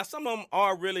not. Now, some of them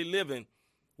are really living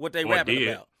what they rapping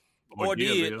about. Or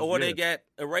they got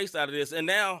erased out of this. And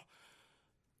now,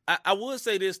 I would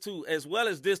say this too, as well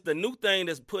as this, the new thing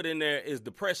that's put in there is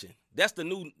depression. That's the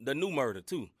new murder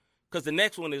too, because the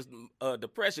next one is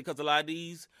depression. Because a lot of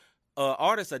these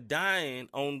artists are dying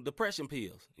on depression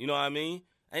pills. You know what I mean?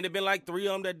 Ain't there been like 3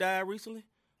 of them that died recently?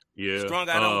 Yeah, strung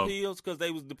out on pills because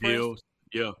they was depressed. Pills.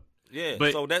 Yeah, yeah.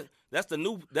 But, so that's the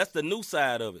new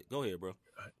side of it. Go ahead, bro.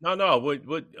 No.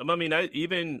 What I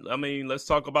mean, let's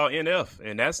talk about NF,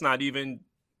 and that's not even.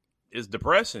 It's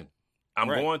depression. I'm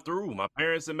going through. My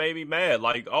parents have made me mad.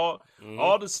 Like all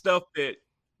the stuff that.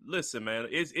 Listen, man,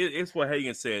 it's what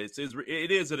Hagen said.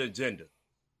 It is an agenda.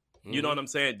 You know what I'm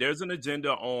saying? There's an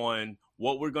agenda on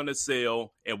what we're gonna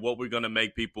sell and what we're gonna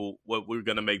make people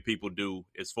do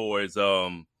as far as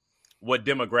what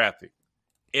demographic.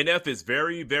 NF is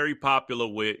very, very popular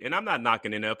with, and I'm not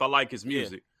knocking NF. I like his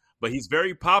music, but he's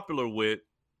very popular with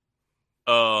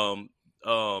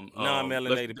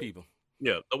non-melanated people.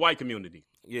 Yeah, the white community.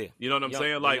 Yeah, you know what I'm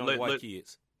saying? Like white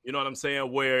kids. You know what I'm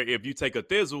saying? Where if you take a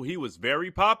Thizzle, he was very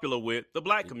popular with the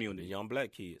black community, the young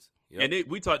black kids. Yep. And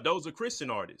we thought those are Christian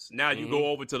artists. Now you go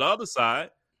over to the other side,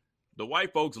 the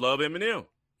white folks love Eminem.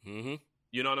 You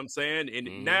know what I'm saying?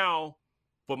 And now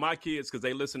for my kids, because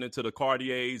they listening to the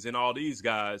Cartiers and all these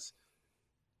guys,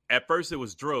 at first it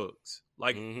was drugs.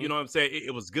 Like, you know what I'm saying?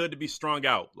 It was good to be strung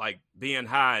out, like being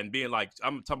high and being like,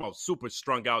 I'm talking about super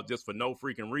strung out just for no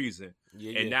freaking reason.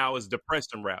 And now it's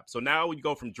depression rap. So now we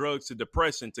go from drugs to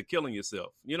depression to killing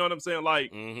yourself. You know what I'm saying? Like,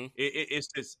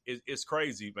 it's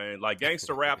crazy, man. Like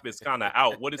gangster rap is kind of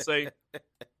out. What it say?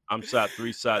 I'm shot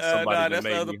 3 shots. Somebody that's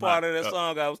the other part of that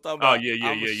song I was talking about. Oh,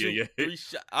 yeah. 3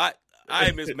 shots. I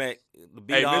ain't Miss Mac. The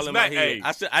beat all in my head.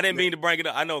 I didn't mean to bring it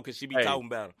up. I know because she be talking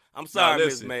about him. I'm sorry,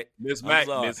 Miss Mac. Miss Mac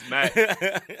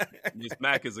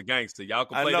is a gangster. Y'all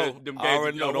can play them games. I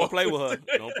already know. Don't play with her.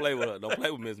 Don't play with her. Don't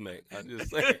play with Miss Mac. I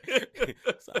just say.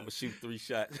 So I'm gonna shoot 3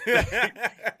 shots. Hey,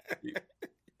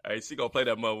 she gonna play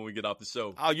that mother when we get off the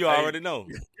show. Oh, you already know.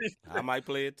 I might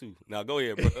play it too. Now go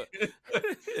ahead, bro.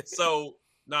 So.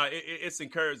 No, it's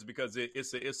encouraged because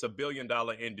it's a $1 billion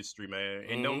industry, man.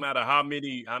 And no matter how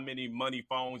many money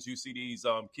phones you see these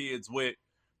kids with,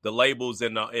 the labels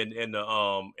and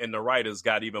the writers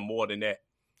got even more than that.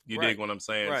 You dig what I'm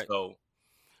saying? Right. So,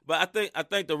 but I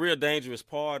think the real dangerous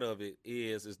part of it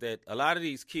is that a lot of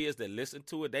these kids that listen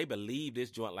to it, they believe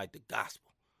this joint like the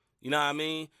gospel. You know what I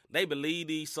mean? They believe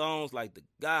these songs like the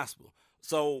gospel.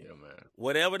 So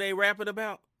whatever they rapping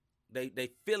about, They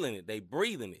feeling it, they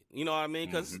breathing it. You know what I mean?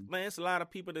 Because man, it's a lot of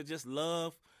people that just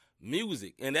love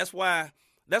music, and that's why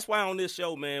on this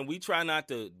show, man, we try not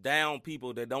to down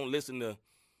people that don't listen to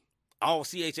all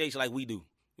CHH like we do.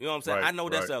 You know what I'm saying? I know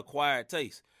that's an acquired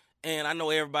taste, and I know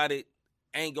everybody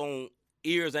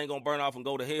ears ain't gonna burn off and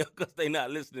go to hell because they not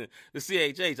listening to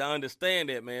CHH. I understand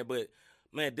that, man, but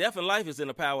man, death and life is in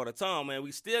the power of the tongue, man.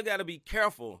 We still got to be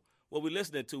careful what we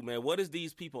listening to, man. What is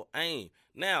these people aim?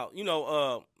 Now, you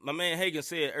know, my man Hagen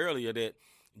said earlier that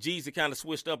Jeezy kind of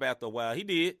switched up after a while. He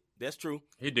did. That's true.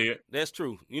 He did. That's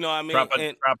true. You know what I mean? Trap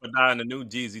or Die and the new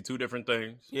Jeezy, 2 different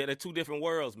things. Yeah, they're 2 different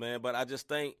worlds, man. But I just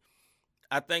think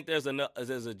there's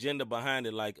agenda behind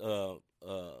it, like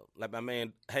my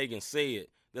man Hagen said.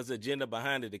 There's an agenda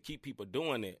behind it to keep people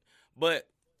doing it. But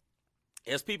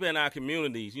as people in our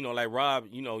communities, you know, like Rob,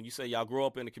 you know, you say y'all grow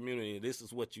up in the community and this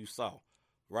is what you saw.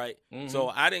 Right? So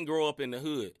I didn't grow up in the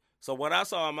hood. So what I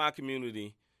saw in my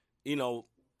community, you know,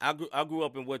 I grew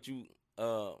up in what you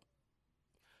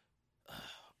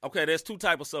okay, there's 2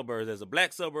 types of suburbs. There's a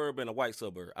black suburb and a white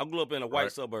suburb. I grew up in a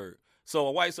white suburb. So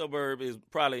a white suburb is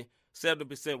probably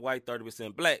 70% white,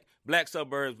 30% black. Black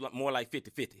suburbs more like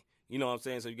 50-50. You know what I'm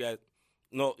saying? So you got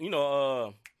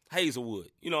Hazelwood.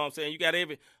 You know what I'm saying? You got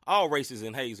all races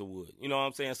in Hazelwood. You know what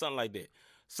I'm saying? Something like that.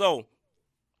 So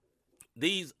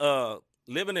these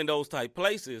living in those type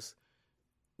places,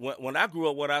 when I grew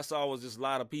up, what I saw was just a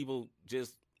lot of people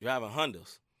just driving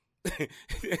Hondas.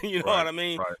 You know what I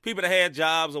mean? Right. People that had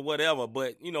jobs or whatever,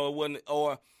 but it wasn't.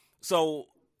 Or so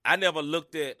I never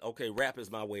looked at rap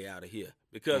is my way out of here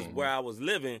because where I was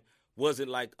living wasn't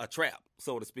like a trap,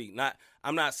 so to speak.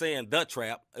 I'm not saying the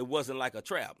trap. It wasn't like a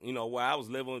trap. Where I was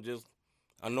living was just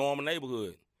a normal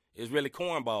neighborhood. It's really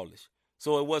cornballish.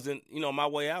 So it wasn't, my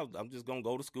way out. I'm just gonna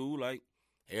go to school like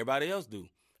everybody else do.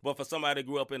 But for somebody that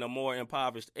grew up in a more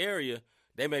impoverished area,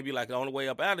 they may be like, the only way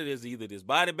up out of this is either this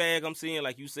body bag I'm seeing,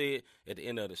 like you said, at the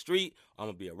end of the street. I'm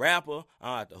going to be a rapper.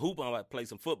 I'm going to hoop. I'm going to play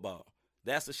some football.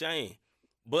 That's a shame.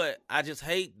 But I just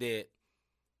hate that.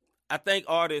 I think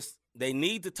artists, they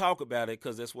need to talk about it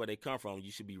because that's where they come from. You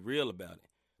should be real about it.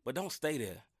 But don't stay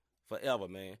there forever,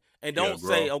 man. And don't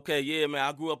say, man,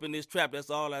 I grew up in this trap. That's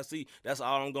all I see. That's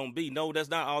all I'm going to be. No, that's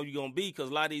not all you're going to be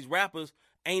because a lot of these rappers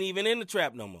ain't even in the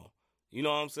trap no more. You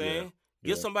know what I'm saying?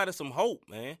 Give somebody some hope,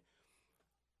 man.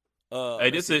 Hey,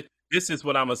 this is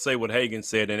what I'm gonna say. What Hagen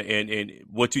said, and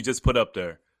what you just put up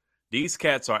there. These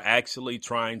cats are actually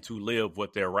trying to live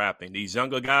what they're rapping. These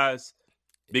younger guys,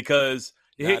 because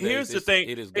here's the thing: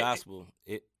 it is gospel.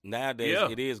 Nowadays,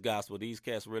 it is gospel. These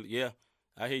cats really,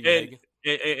 I hear you,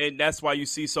 Hagen. And that's why you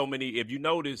see so many. If you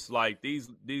notice, like these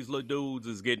little dudes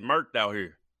is getting murked out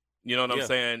here. You know what I'm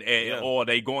saying? Or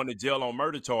they going to jail on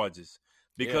murder charges.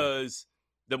 Because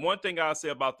the one thing I say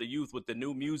about the youth with the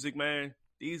new music, man.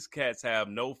 These cats have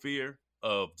no fear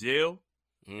of jail,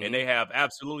 and they have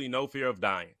absolutely no fear of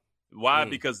dying. Why?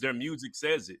 Because their music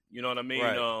says it. You know what I mean?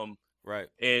 Right.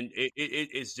 And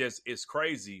it's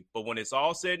crazy. But when it's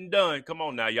all said and done, come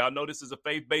on now. Y'all know this is a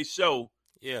faith-based show.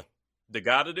 Yeah. The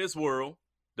God of this world,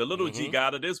 the little G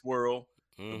God of this world,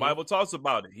 the Bible talks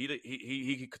about it.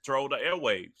 He can control the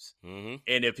airwaves.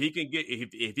 And if he can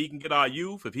get our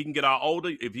youth, if he can get our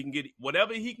older, if he can get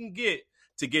whatever he can get,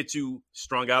 to get you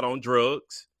strung out on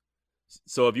drugs.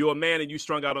 So if you're a man and you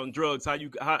strung out on drugs, how you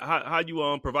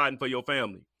providing for your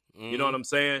family? You know what I'm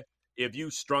saying? If you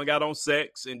strung out on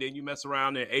sex and then you mess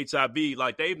around in HIV,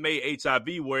 like they've made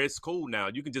HIV where it's cool now.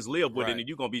 You can just live with it and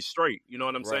you're going to be straight. You know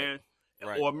what I'm saying?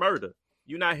 Or murder.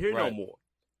 You're not here no more.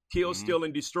 Kill, steal,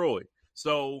 and destroy.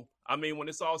 So, I mean, when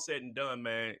it's all said and done,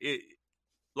 man, it,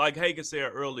 like Hagen said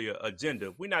earlier,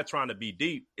 agenda. We're not trying to be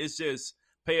deep. It's just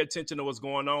pay attention to what's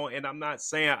going on. And I'm not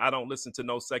saying I don't listen to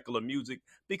no secular music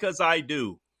because I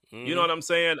do. You know what I'm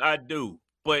saying? I do.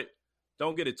 But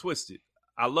don't get it twisted.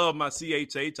 I love my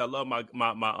CHH. I love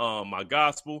my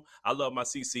gospel. I love my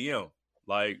CCM.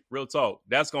 Like, real talk.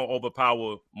 That's going to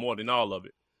overpower more than all of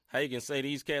it. Hagen say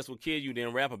these cats will kill you,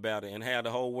 then rap about it and have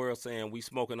the whole world saying we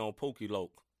smoking on Pookie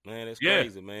Loke. Man, that's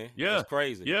crazy, man. Yeah. That's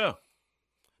crazy. Yeah.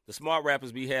 The smart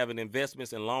rappers be having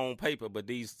investments in long paper, but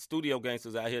these studio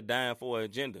gangsters out here dying for an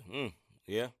agenda.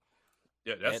 Yeah,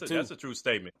 that's a true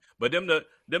statement. But them the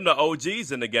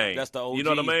OGs in the game. That's the OGs. You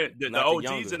know what I mean? The OGs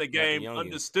younger, in the game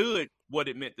understood what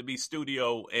it meant to be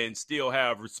studio and still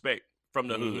have respect from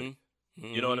the hood.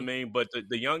 You know what I mean? But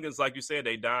the youngins, like you said,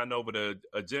 they dying over the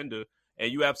agenda.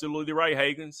 And you absolutely right,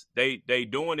 Hagens. They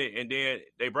doing it and then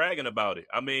they bragging about it.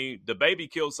 I mean, the baby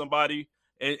killed somebody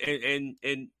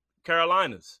in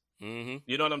Carolinas. You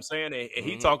know what I'm saying? And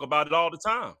he talk about it all the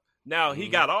time. Now, he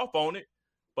got off on it,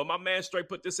 but my man straight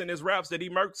put this in his raps that he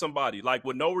murked somebody, like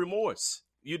with no remorse.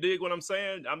 You dig what I'm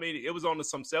saying? I mean, it was on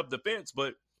some self-defense,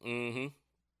 but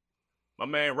my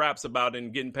man raps about it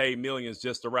and getting paid millions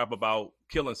just to rap about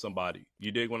killing somebody.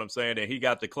 You dig what I'm saying? And he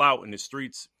got the clout in the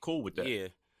streets. Cool with that. Yeah.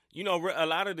 You know, a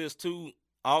lot of this, too,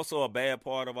 also a bad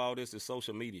part of all this is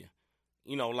social media.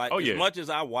 You know, like as much as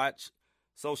I watch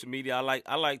social media,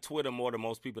 I like Twitter more than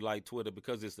most people like Twitter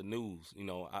because it's the news. You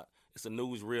know, it's a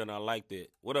news reel, and I like that.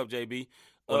 What up, JB?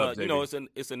 What up, JB? You know,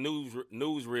 it's a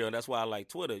news reel, and that's why I like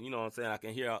Twitter. You know what I'm saying? I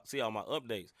can see all my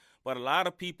updates. But a lot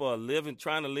of people are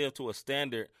trying to live to a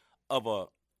standard of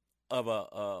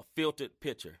a filtered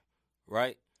picture,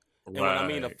 right? And when I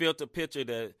mean a filtered picture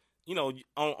that, you know,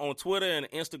 on Twitter and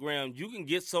Instagram, you can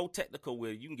get so technical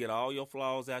with it. You can get all your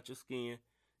flaws out your skin.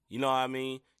 You know what I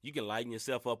mean? You can lighten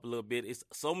yourself up a little bit. It's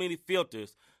so many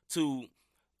filters to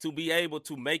be able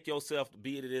to make yourself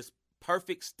be in this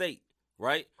perfect state,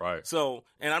 right? Right. So,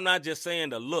 and I'm not just saying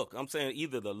the look. I'm saying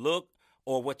either the look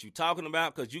or what you're talking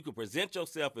about, because you can present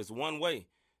yourself as one way,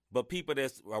 but people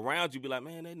that's around you be like,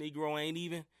 man, that Negro ain't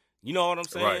even. You know what I'm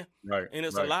saying? Right. And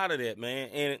it's a lot of that, man.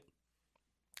 And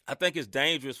I think it's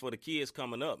dangerous for the kids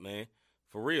coming up, man.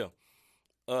 For real.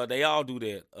 They all do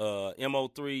that.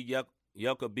 MO3,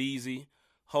 Yucca Beezy,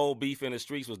 whole beef in the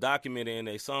streets was documented in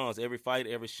their songs, every fight,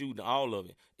 every shooting, all of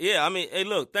it. Yeah, I mean, hey,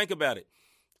 look, think about it.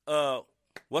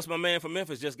 What's my man from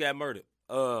Memphis just got murdered?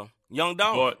 Young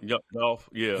Dolph. Young Dolph,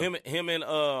 yeah. Him and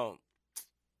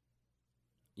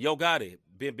Yo Gotti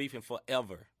been beefing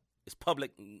forever. It's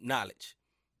public knowledge.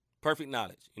 Perfect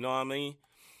knowledge. You know what I mean?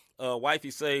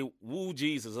 Wifey say, woo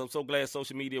Jesus. I'm so glad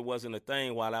social media wasn't a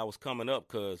thing while I was coming up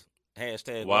because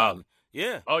hashtag wow. Wiley.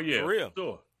 Yeah. Oh, yeah. For real.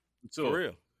 Sure. For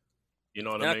real. You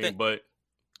know what I mean? But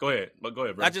go ahead.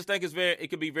 Bro. I just think it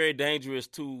could be very dangerous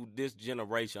to this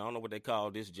generation. I don't know what they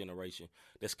call this generation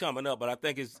that's coming up, but I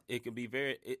think it can be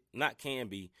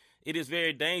it is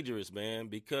very dangerous, man,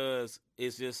 because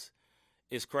it's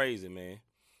crazy, man.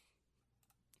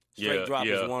 Straight drop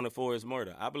is wanted for his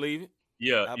murder. I believe it.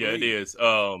 Yeah, it is.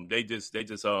 They just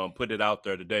put it out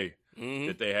there today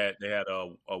that they had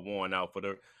a warrant out for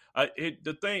the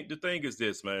thing is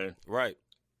this, man. Right.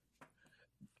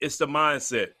 It's the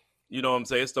mindset. You know what I'm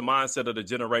saying? It's the mindset of the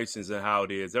generations and how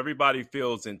it is. Everybody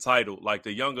feels entitled, like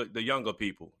the younger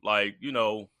people. Like, you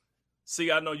know,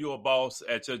 see, I know you're a boss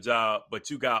at your job,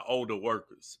 but you got older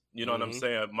workers. You know what I'm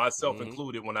saying? Myself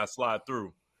included when I slide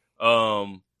through.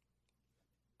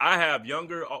 I have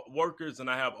younger workers and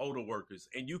I have older workers,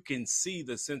 and you can see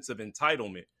the sense of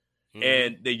entitlement.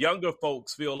 And the younger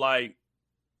folks feel like,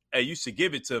 hey, you should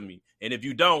give it to me. And if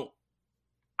you don't,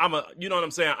 you know what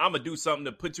I'm saying? I'm going to do something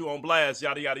to put you on blast,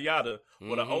 yada, yada, yada.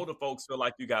 Well, the older folks feel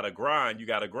like you got to grind.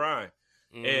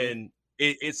 And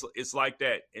it's like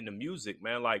that in the music,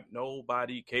 man. Like,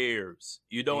 nobody cares.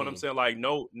 You know what I'm saying? Like,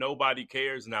 nobody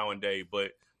cares nowadays.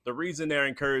 But the reason they're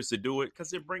encouraged to do it,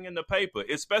 because they're bringing the paper,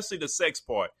 especially the sex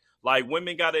part. Like,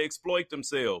 women got to exploit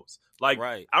themselves. Like,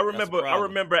 right. I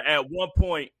remember at one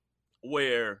point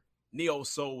where Neo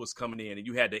Soul was coming in, and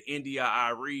you had the India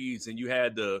Iries, and you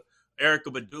had the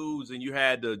Erykah Badu's, and you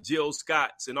had the Jill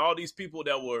Scotts, and all these people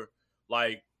that were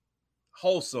like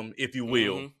wholesome, if you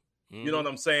will. You know what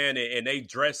I'm saying? And they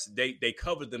dressed, they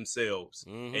covered themselves.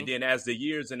 And then as the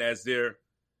years and as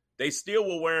they still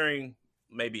were wearing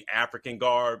maybe African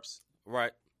garbs.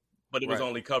 Right. But it was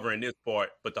only covering this part,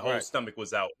 but the whole stomach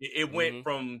was out. It went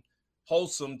from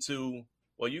wholesome to,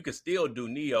 well, you could still do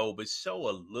Neo, but show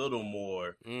a little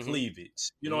more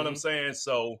cleavage. You know what I'm saying?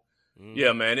 So,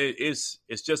 yeah, man, it's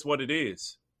just what it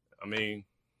is. I mean,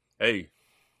 hey.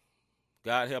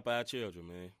 God help our children,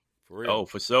 man. For real. Oh,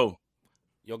 for sure.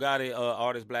 Yo Gotti,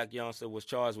 artist Black Youngster, was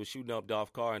charged with shooting up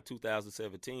Dolph Carr in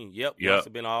 2017. Yep. Youngster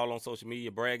been all on social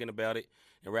media bragging about it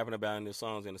and rapping about it in their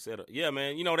songs and etc. Yeah,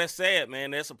 man. You know, that's sad,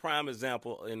 man. That's a prime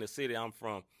example in the city I'm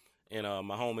from and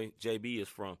my homie JB is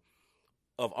from,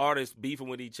 of artists beefing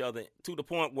with each other to the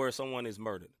point where someone is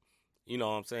murdered. You know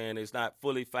what I'm saying? It's not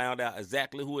fully found out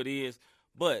exactly who it is,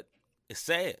 but it's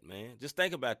sad, man. Just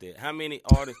think about that. How many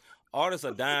artists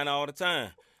are dying all the time?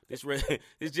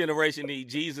 This generation need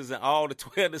Jesus and all the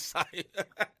 12 disciples.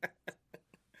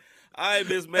 All right,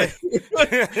 Miss Man.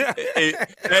 hey,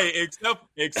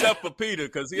 except for Peter,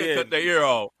 because he'll cut their ear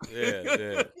off.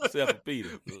 Yeah, except for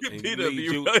Peter. Peter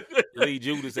leave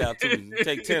Judas out too.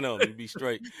 Take 10 of them, you be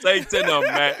straight. Take 10 of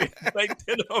them, man. Take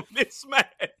 10 of them, Miss Man.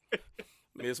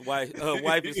 Miss Wife,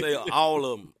 wifey say all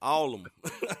of them. All of them.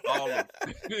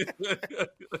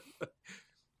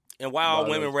 And why all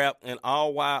women rap, and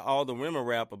why all the women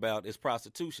rap about is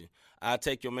prostitution. I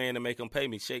take your man and make him pay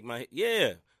me, shake my head.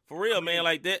 Yeah, for real, man.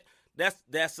 Like that.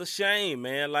 That's a shame,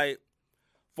 man. Like,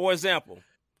 for example,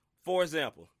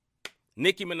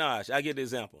 Nicki Minaj. I get the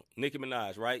example. Nicki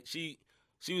Minaj, right? She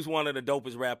was one of the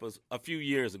dopest rappers a few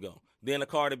years ago. Then the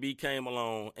Cardi B came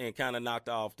along and kind of knocked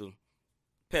off the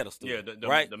pedestal. Yeah,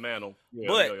 the mantle. Yeah,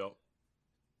 but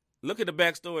look at the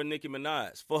backstory of Nicki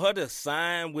Minaj. For her to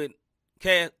sign with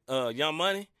Young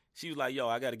Money, she was like, yo,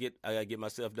 I gotta get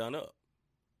myself done up.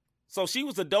 So she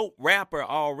was a dope rapper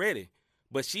already,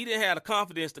 but she didn't have the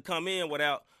confidence to come in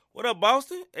without, what up,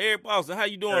 Boston? Eric Boston, how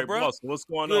you doing, Eric bro? Boston, what's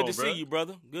going on, Good to see you,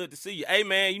 brother. Good to see you. Hey,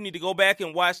 man, you need to go back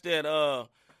and watch that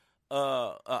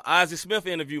Ozzie Smith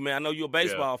interview, man. I know you're a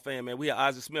baseball fan, man. We had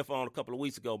Ozzie Smith on a couple of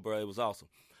weeks ago, bro. It was awesome.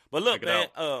 But look, man,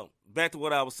 back to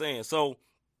what I was saying. So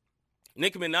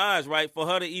Nicki Minaj, right, for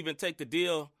her to even take the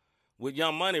deal with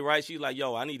Young Money, right, she's like,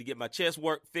 yo, I need to get my chest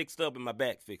work fixed up and my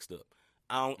back fixed up.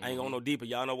 I ain't going no deeper.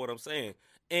 Y'all know what I'm saying.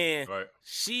 And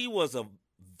she was a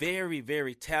very,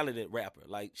 very talented rapper.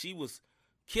 Like, she was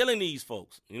killing these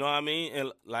folks. You know what I mean?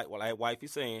 And like Wifey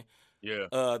saying, they're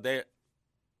 –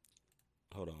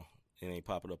 hold on. It ain't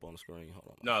popping up on the screen. Hold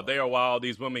on. No, they are wild.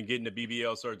 These women getting the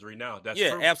BBL surgery now. That's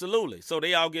true. Yeah, absolutely. So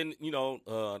they all getting,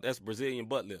 that's Brazilian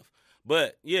butt lift.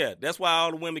 But, yeah, that's why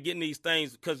all the women getting these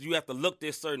things, because you have to look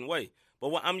this certain way.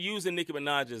 But I'm using Nicki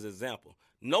Minaj as an example.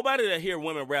 Nobody that hear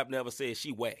women rap never says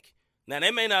she whack. Now, they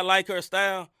may not like her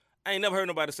style. I ain't never heard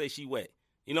nobody say she whack.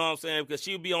 You know what I'm saying? Because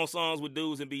she'll be on songs with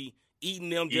dudes and be eating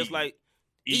them just like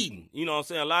eating. You know what I'm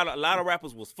saying? A lot of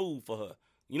rappers was food for her.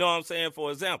 You know what I'm saying?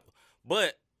 For example.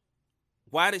 But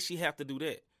why did she have to do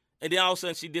that? And then all of a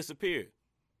sudden she disappeared.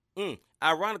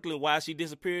 Ironically, while she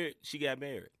disappeared, she got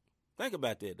married. Think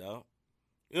about that, dog.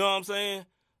 You know what I'm saying?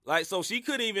 Like, so she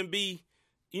couldn't even be,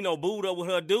 booed up with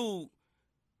her dude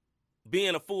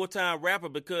being a full-time rapper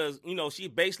because, she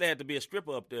basically had to be a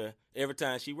stripper up there every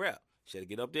time she rapped. She had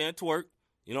to get up there and twerk,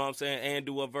 you know what I'm saying, and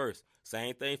do a verse.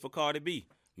 Same thing for Cardi B.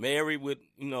 Married with,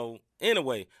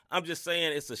 anyway, I'm just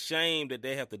saying it's a shame that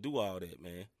they have to do all that,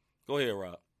 man. Go ahead,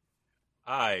 Rob.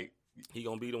 All right. He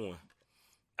gonna be the one.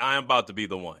 I am about to be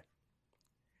the one.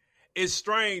 It's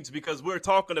strange because we're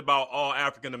talking about all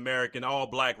African-American, all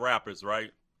black rappers,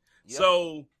 right? Yep.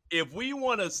 So if we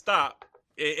want to stop,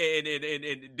 and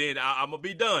then I'm gonna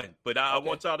be done. But I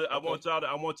want y'all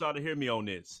to hear me on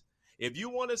this. If you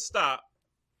want to stop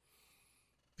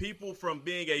people from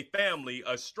being a family,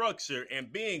 a structure,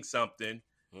 and being something,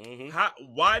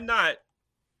 why not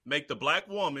make the black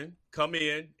woman come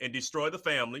in and destroy the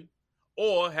family,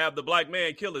 or have the black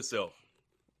man kill himself?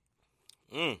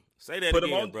 Say that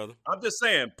again, brother. I'm just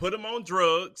saying, put them on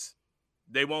drugs.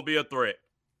 They won't be a threat.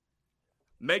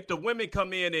 Make the women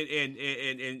come in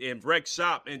and wreck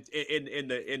shop in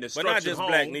the structured home. But not just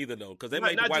black neither, though, because they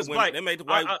make the white women. They make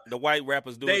the white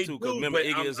rappers do it too. Because remember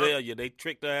Iggy Azalea, they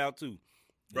tricked her out too.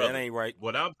 Brother, that ain't right.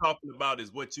 What I'm talking about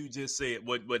is what you just said.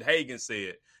 What Hagen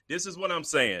said. This is what I'm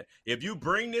saying. If you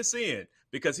bring this in,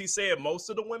 because he said most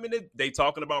of the women they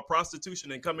talking about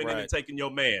prostitution and coming in and taking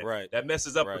your man. Right. That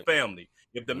messes up the family.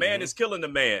 If the man is killing the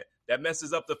man, that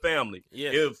messes up the family.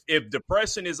 Yes. If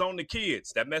depression is on the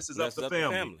kids, that messes up the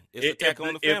family. It's an attack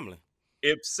on the family.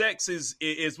 If sex is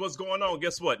what's going on,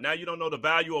 guess what? Now you don't know the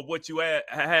value of what you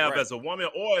have as a woman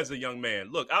or as a young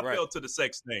man. Look, I fell to the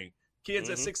sex thing. Kids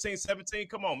at 16, 17,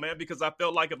 come on, man, because I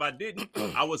felt like if I didn't,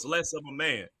 I was less of a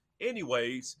man.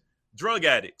 Anyways, drug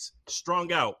addicts,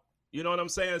 strung out. You know what I'm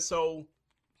saying? So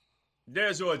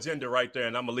there's your agenda right there,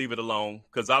 and I'm going to leave it alone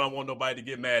because I don't want nobody to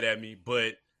get mad at me.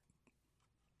 But,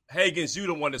 Hagens, you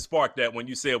the one that sparked that when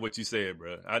you said what you said,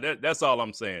 bro. That's all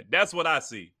I'm saying. That's what I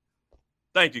see.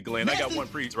 Thank you, Glenn. I got one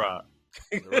pre-drop.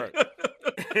 Right.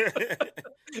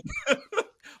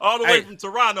 All the way from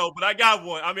Toronto, but I got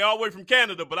one. I mean, all the way from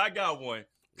Canada, but I got one.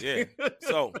 Yeah.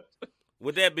 So,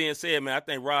 with that being said, man, I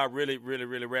think Rob really, really,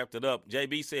 really wrapped it up.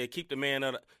 JB said, keep the man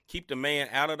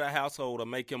out of the household or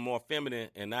make him more feminine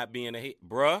and not being a hit.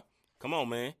 Bruh, come on,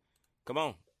 man. Come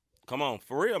on.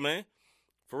 For real,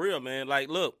 man. Like,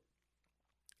 look,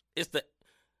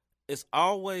 it's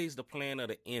always the plan of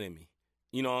the enemy.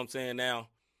 You know what I'm saying? Now,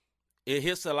 it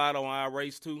hits a lot on our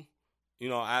race, too. You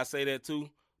know, I say that, too.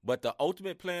 But the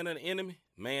ultimate plan of the enemy,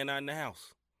 man not in the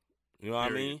house. You know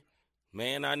what I mean?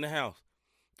 Man not in the house.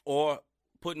 Or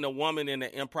putting a woman in an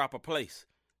improper place.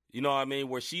 You know what I mean?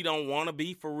 Where she don't want to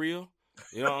be for real.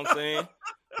 You know what I'm saying?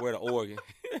 Where the organ.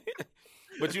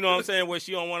 But you know what I'm saying? Where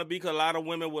she don't want to be, because a lot of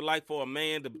women would like for a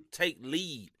man to take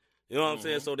lead. You know what I'm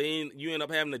saying? So then you end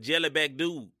up having a jellyback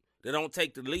dude that don't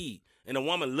take the lead. And the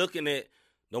woman looking at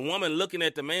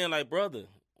the man like, brother,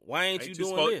 why ain't you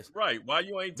doing this? Right. Why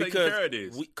you ain't taking care of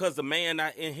this? Because the man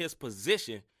not in his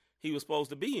position he was supposed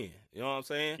to be in. You know what I'm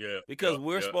saying? Yeah. Because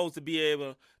we're supposed to be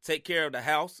able to take care of the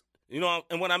house. You know,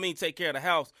 and when I mean take care of the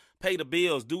house, pay the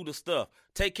bills, do the stuff,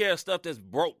 take care of stuff that's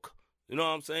broke. You know what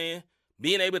I'm saying?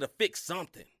 Being able to fix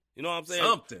something. You know what I'm saying?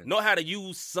 Something. Know how to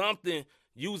use something.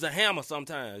 Use a hammer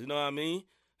sometimes. You know what I mean?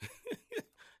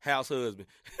 House husband.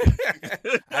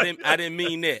 I didn't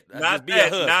mean that. Not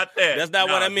that. Not that. That's not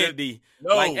what I meant, D.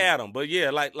 No. Like Adam. But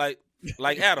yeah, like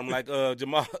Adam, like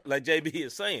Jamal, like JB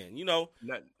is saying, you know,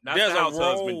 not there's the house a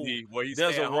role, husband, D, where he's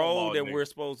there's a role that we're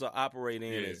supposed to operate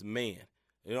in as men.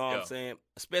 You know what I'm saying?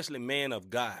 Especially man of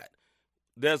God.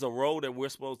 There's a role that we're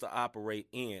supposed to operate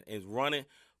in, is running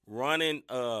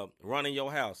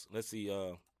your house. Let's see.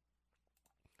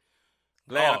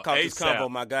 Glad I caught this combo.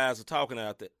 My guys are talking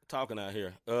out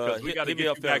here. We got to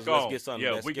get you back on. Let's get something.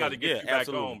 Yeah, we got to get you back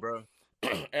on, bro.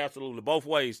 Absolutely, both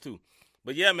ways too.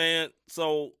 But yeah, man.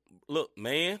 So look,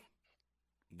 man,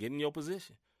 get in your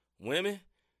position. Women,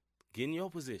 get in your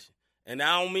position. And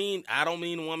I don't mean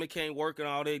the woman can't work and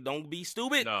all that. Don't be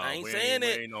stupid. No, I ain't saying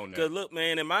that. Because look,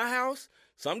 man, in my house,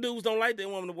 some dudes don't like that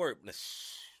woman to work.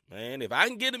 Man, if I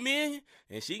can get $1 million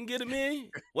and she can get $1 million,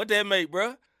 what that make,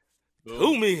 bro?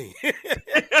 $2 million.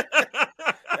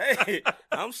 Hey,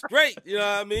 I'm straight. You know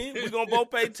what I mean? We're going to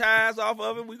both pay tithes off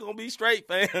of it. We're going to be straight,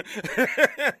 fam.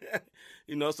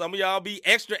 You know, some of y'all be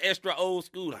extra old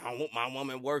school. I don't want my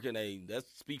woman working. Hey,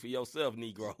 that's speak for yourself,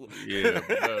 Negro. Yeah.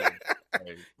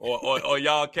 Hey. Or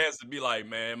y'all cats to be like,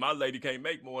 man, my lady can't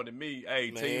make more than me.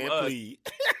 Hey, man, team us.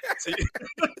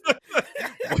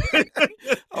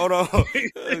 Hold on.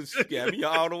 Scam me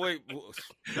all the way.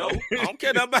 No, I don't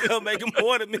care nothing about her making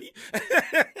more than me.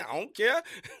 I don't care.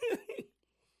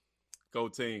 Go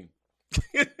team.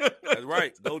 That's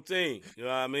right. Go team. You know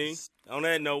what I mean? On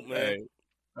that note, man.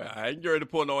 Hey, I ain't ready to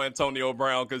pull no Antonio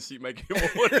Brown because she making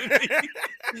more than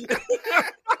me.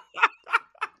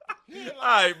 All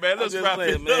right, man. Let's wrap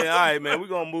it man. up. All right, man. We're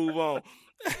going to move on.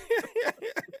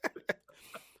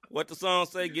 What the song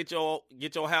say? Get your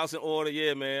house in order.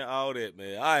 Yeah, man. All that,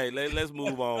 man. All right, let's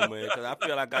move on, man. Because I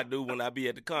feel like I do when I be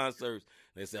at the concerts.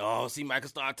 They say, oh, see, Michael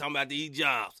start talking about these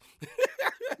jobs.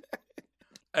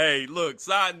 Hey, look,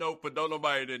 side note, but don't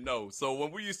nobody didn't know. So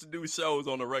when we used to do shows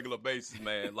on a regular basis,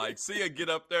 man, like see her get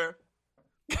up there,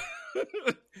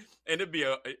 and it'd be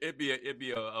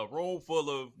a room full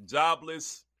of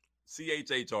jobless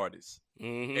CHH artists,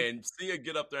 and see her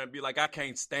get up there and be like, I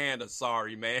can't stand a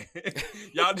sorry man.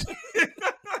 Y'all,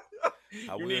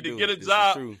 you need to get a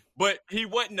job. But he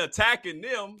wasn't attacking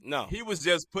them. No, he was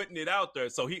just putting it out there.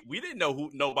 So we didn't know who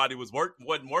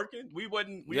wasn't working. We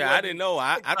wasn't. I didn't know.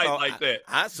 I thought like that.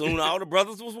 I assumed all the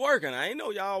brothers was working. I didn't know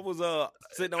y'all was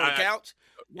sitting on the couch.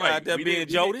 Right, out there being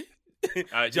Jody.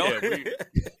 Jody.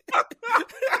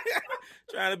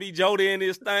 Trying to be Jody in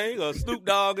this thing or Snoop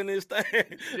Dogg in this thing.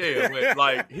 Yeah, but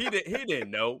like he didn't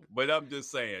know. But I'm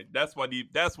just saying that's what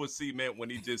C meant when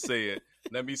he just said,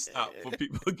 "Let me stop for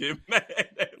people to get mad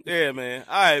at me." Yeah, man.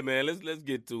 All right, man. Let's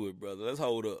get to it, brother. Let's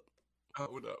hold up.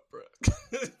 Hold up, bro.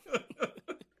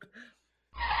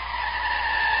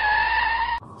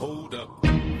 Hold up.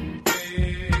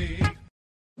 Hey.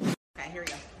 Okay, here we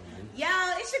go. Yo,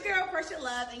 it's your girl, Pressure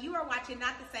Love, and you are watching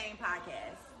Not the Same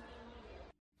Podcast.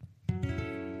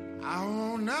 I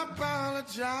won't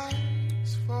apologize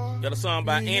for. Got a song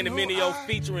by Andy Mineo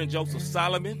featuring Joseph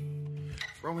Solomon.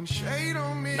 Throwing shade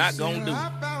on me. Not gonna do.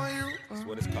 That's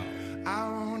what it's called. I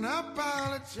won't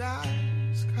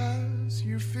apologize, cause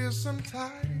you feel some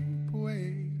type of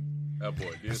way. That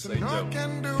boy did So say no Joe.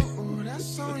 can do,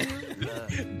 that's on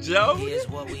you. Joe? Here's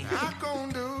what we Not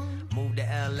gonna do. move to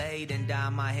LA, then dye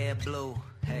my hair blue.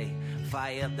 Hey,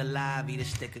 fire up the live, eat a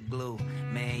stick of glue.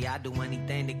 Man, y'all do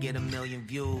anything to get 1 million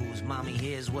views. Mommy,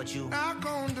 here's what you Not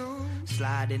gonna do.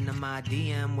 slide into my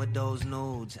DM with those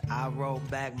nudes. I wrote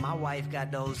back, my wife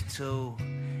got those too.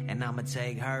 And I'ma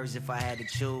take hers if I had to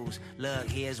choose. Look,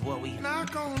 here's what we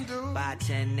Not gonna do. buy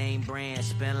 10 name brands,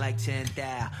 spend like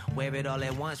 10,000. Wear it all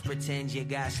at once, pretend you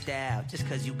got style. Just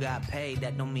cause you got paid,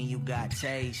 that don't mean you got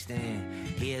taste. And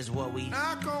here's what we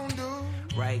Not gonna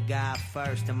do. write God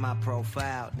first in my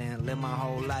profile, then live my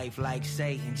whole life like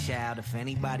Satan, child. If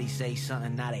anybody say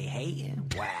something, now they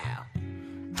hating. Wow.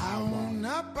 I won't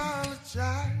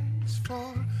apologize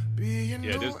for being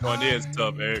Yeah, this who one is I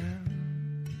tough, Eric. am.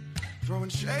 Throwing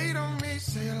shade on me,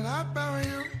 say a lot about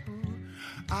you.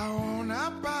 I won't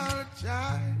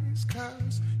apologize,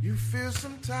 cause you feel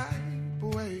some type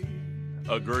of way.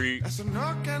 Agreed. That's a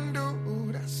no can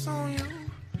do, that's on you.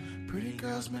 Pretty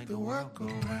girls make the world go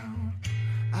round.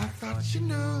 I thought you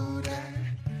knew that.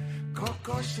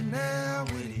 Coco Chanel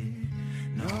with it.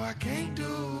 No, I can't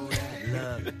do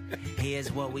that. Look,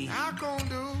 here's what we Not gonna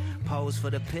do. pose for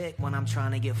the pic when I'm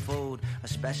trying to get food.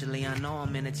 Especially I know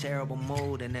I'm in a terrible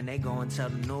mood. And then they go and tell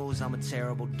the news I'm a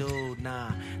terrible dude.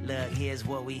 Nah, look, here's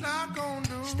what we Not gonna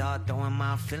do. start throwing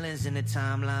my feelings in the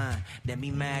timeline. Then be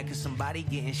mad cause somebody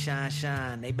getting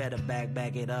shine. They better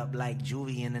back it up like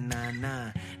Juvie in the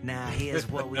 9-9. Now here's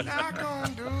what we Not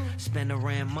gonna do. spend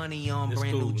around money on It's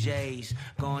brand cool. new J's.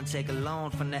 Go and take a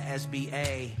loan from the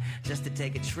SBA just to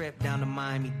take a trip down to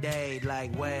Miami-Dade.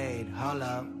 Like, wait, hold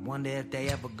up. Wonder if they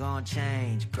ever gonna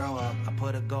change. Grow up, I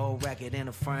put a gold record in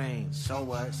a frame. So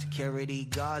what? Security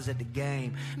guards at the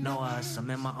game know us. I'm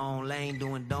in my own lane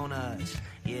doing donuts.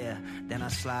 Yeah, then I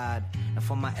slide. And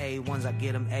for my A1s, I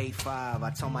get them A5. I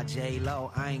told my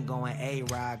J-Lo I ain't going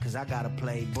A-Ride cause I got a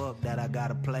playbook that I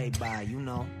gotta play by. You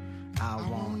know, I I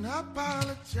won't. won't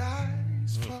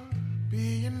apologize for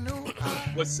being who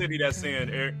I What city that's in,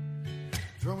 Eric?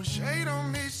 Throwing shade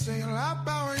on me, say a lot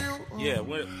about you. Yeah,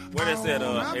 where that's at,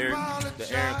 Eric,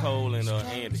 the Aaron Cole and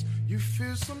Andy. You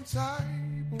feel some type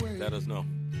of way. Let us know.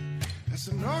 That's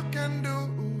a no can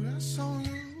do, that's on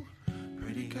you.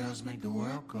 Pretty girls make the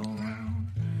world go round.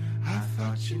 I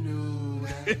thought you knew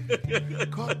that.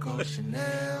 Coco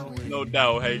Chanel with No me.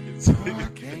 doubt, Higgins. No, I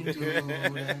can't do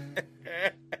that.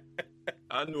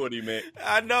 I knew what he meant.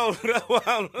 I know. That's why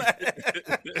I'm laughing.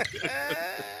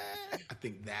 I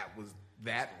think that one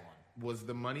was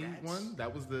the money one.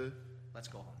 That was the. Let's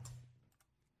go home.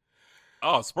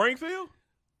 Oh, Springfield?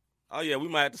 Oh, yeah, we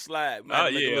might have to slide. Make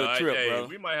a little trip, bro.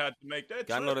 We might have to make that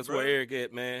trip, I know that's where Eric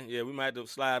at, man. Yeah, we might have to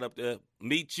slide up there,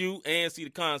 meet you, and see the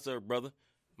concert, brother.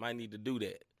 Might need to do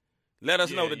that. Let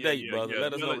us know the date, brother.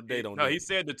 Let us know the date on that. No, he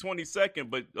said the 22nd,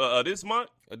 but this month?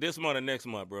 This month or next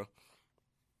month, bro.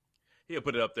 He'll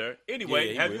put it up there.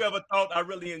 Anyway, have you ever thought I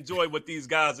really enjoy what these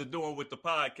guys are doing with the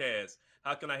podcast?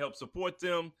 How can I help support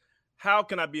them? How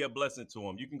can I be a blessing to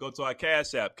them? You can go to our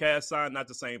Cash App, # Not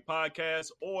the Same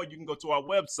Podcast, or you can go to our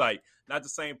website,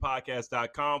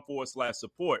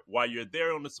 notthesamepodcast.com/support. While you're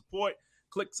there on the support,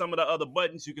 click some of the other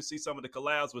buttons. You can see some of the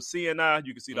collabs with CNI.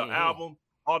 You can see the album,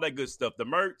 all that good stuff. The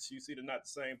merch, you see the Not the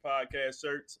Same Podcast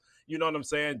shirts. You know what I'm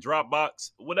saying?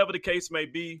 Dropbox, whatever the case may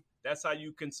be, that's how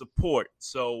you can support.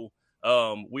 So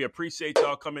we appreciate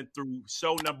y'all coming through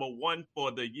show number 1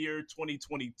 for the year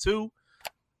 2022.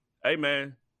 Hey,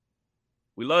 man.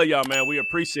 We love y'all, man. We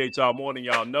appreciate y'all more than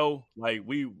y'all know. Like,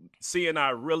 I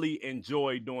really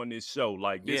enjoy doing this show.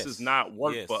 Like, this is not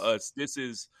work for us. This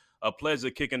is a pleasure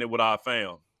kicking it with our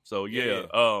fam. So,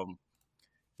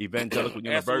 Evangelical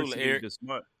University this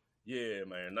month. Yeah,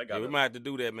 man. We might have to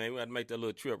do that, man. We have to make that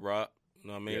little trip, Rob. You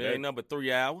know what I mean? It ain't number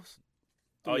 3 hours.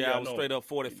 3 hours straight up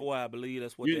 44, I believe.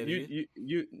 That's what that is.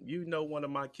 You know one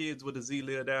of my kids with a Z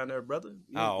live down there, brother.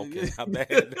 Okay. Not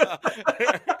bad.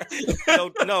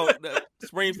 no,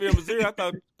 Springfield, Missouri. I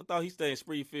thought he stayed in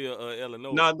Springfield,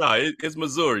 Illinois. No, it's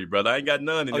Missouri, brother. I ain't got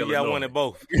none in Illinois. Yeah, I wanted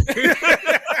both.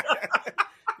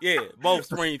 Both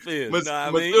Springfield.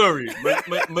 Missouri.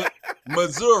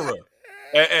 Missouri.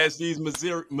 As these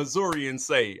Missourians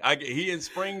say. He in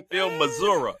Springfield,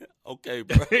 Missouri. Okay,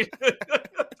 bro.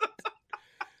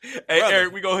 Hey, brother.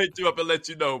 Eric, we gonna hit you up and let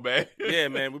you know, man. Yeah,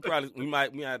 man. We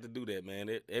might have to do that, man.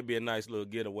 It'd be a nice little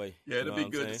getaway. Yeah, it'd be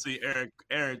good to see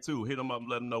Aaron too. Hit him up and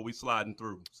let him know we sliding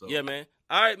through. So. Yeah, man.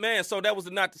 All right, man. So that was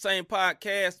the Not the Same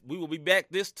Podcast. We will be back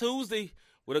this Tuesday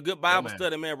with a good Bible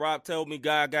study, man. Rob told me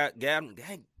God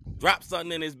dropped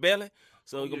something in his belly.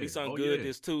 So it's gonna be something good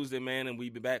this Tuesday, man. And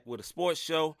we'll be back with a sports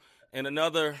show and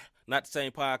another Not the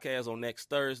Same Podcast on next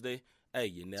Thursday. Hey,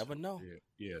 you never know.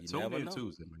 Yeah. Tune in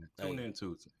Tuesday, man. Tune in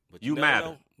Tuesday. But you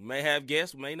matter. We may have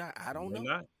guests, we may not. I don't know.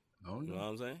 I don't know. You know what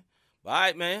I'm saying? All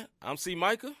right, man. I'm C.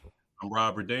 Micah. I'm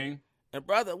Robert Dean. And,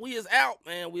 brother, we is out,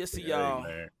 man. We'll see y'all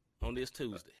on this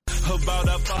Tuesday. About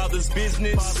our Father's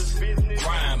business,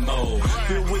 crime mode.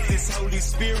 Filled with His Holy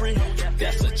Spirit,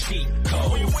 that's a cheat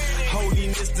code.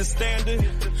 Holiness the standard,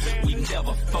 we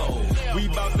never fold. We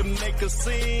about to make a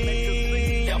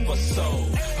scene,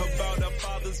 episode. About our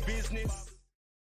Father's business.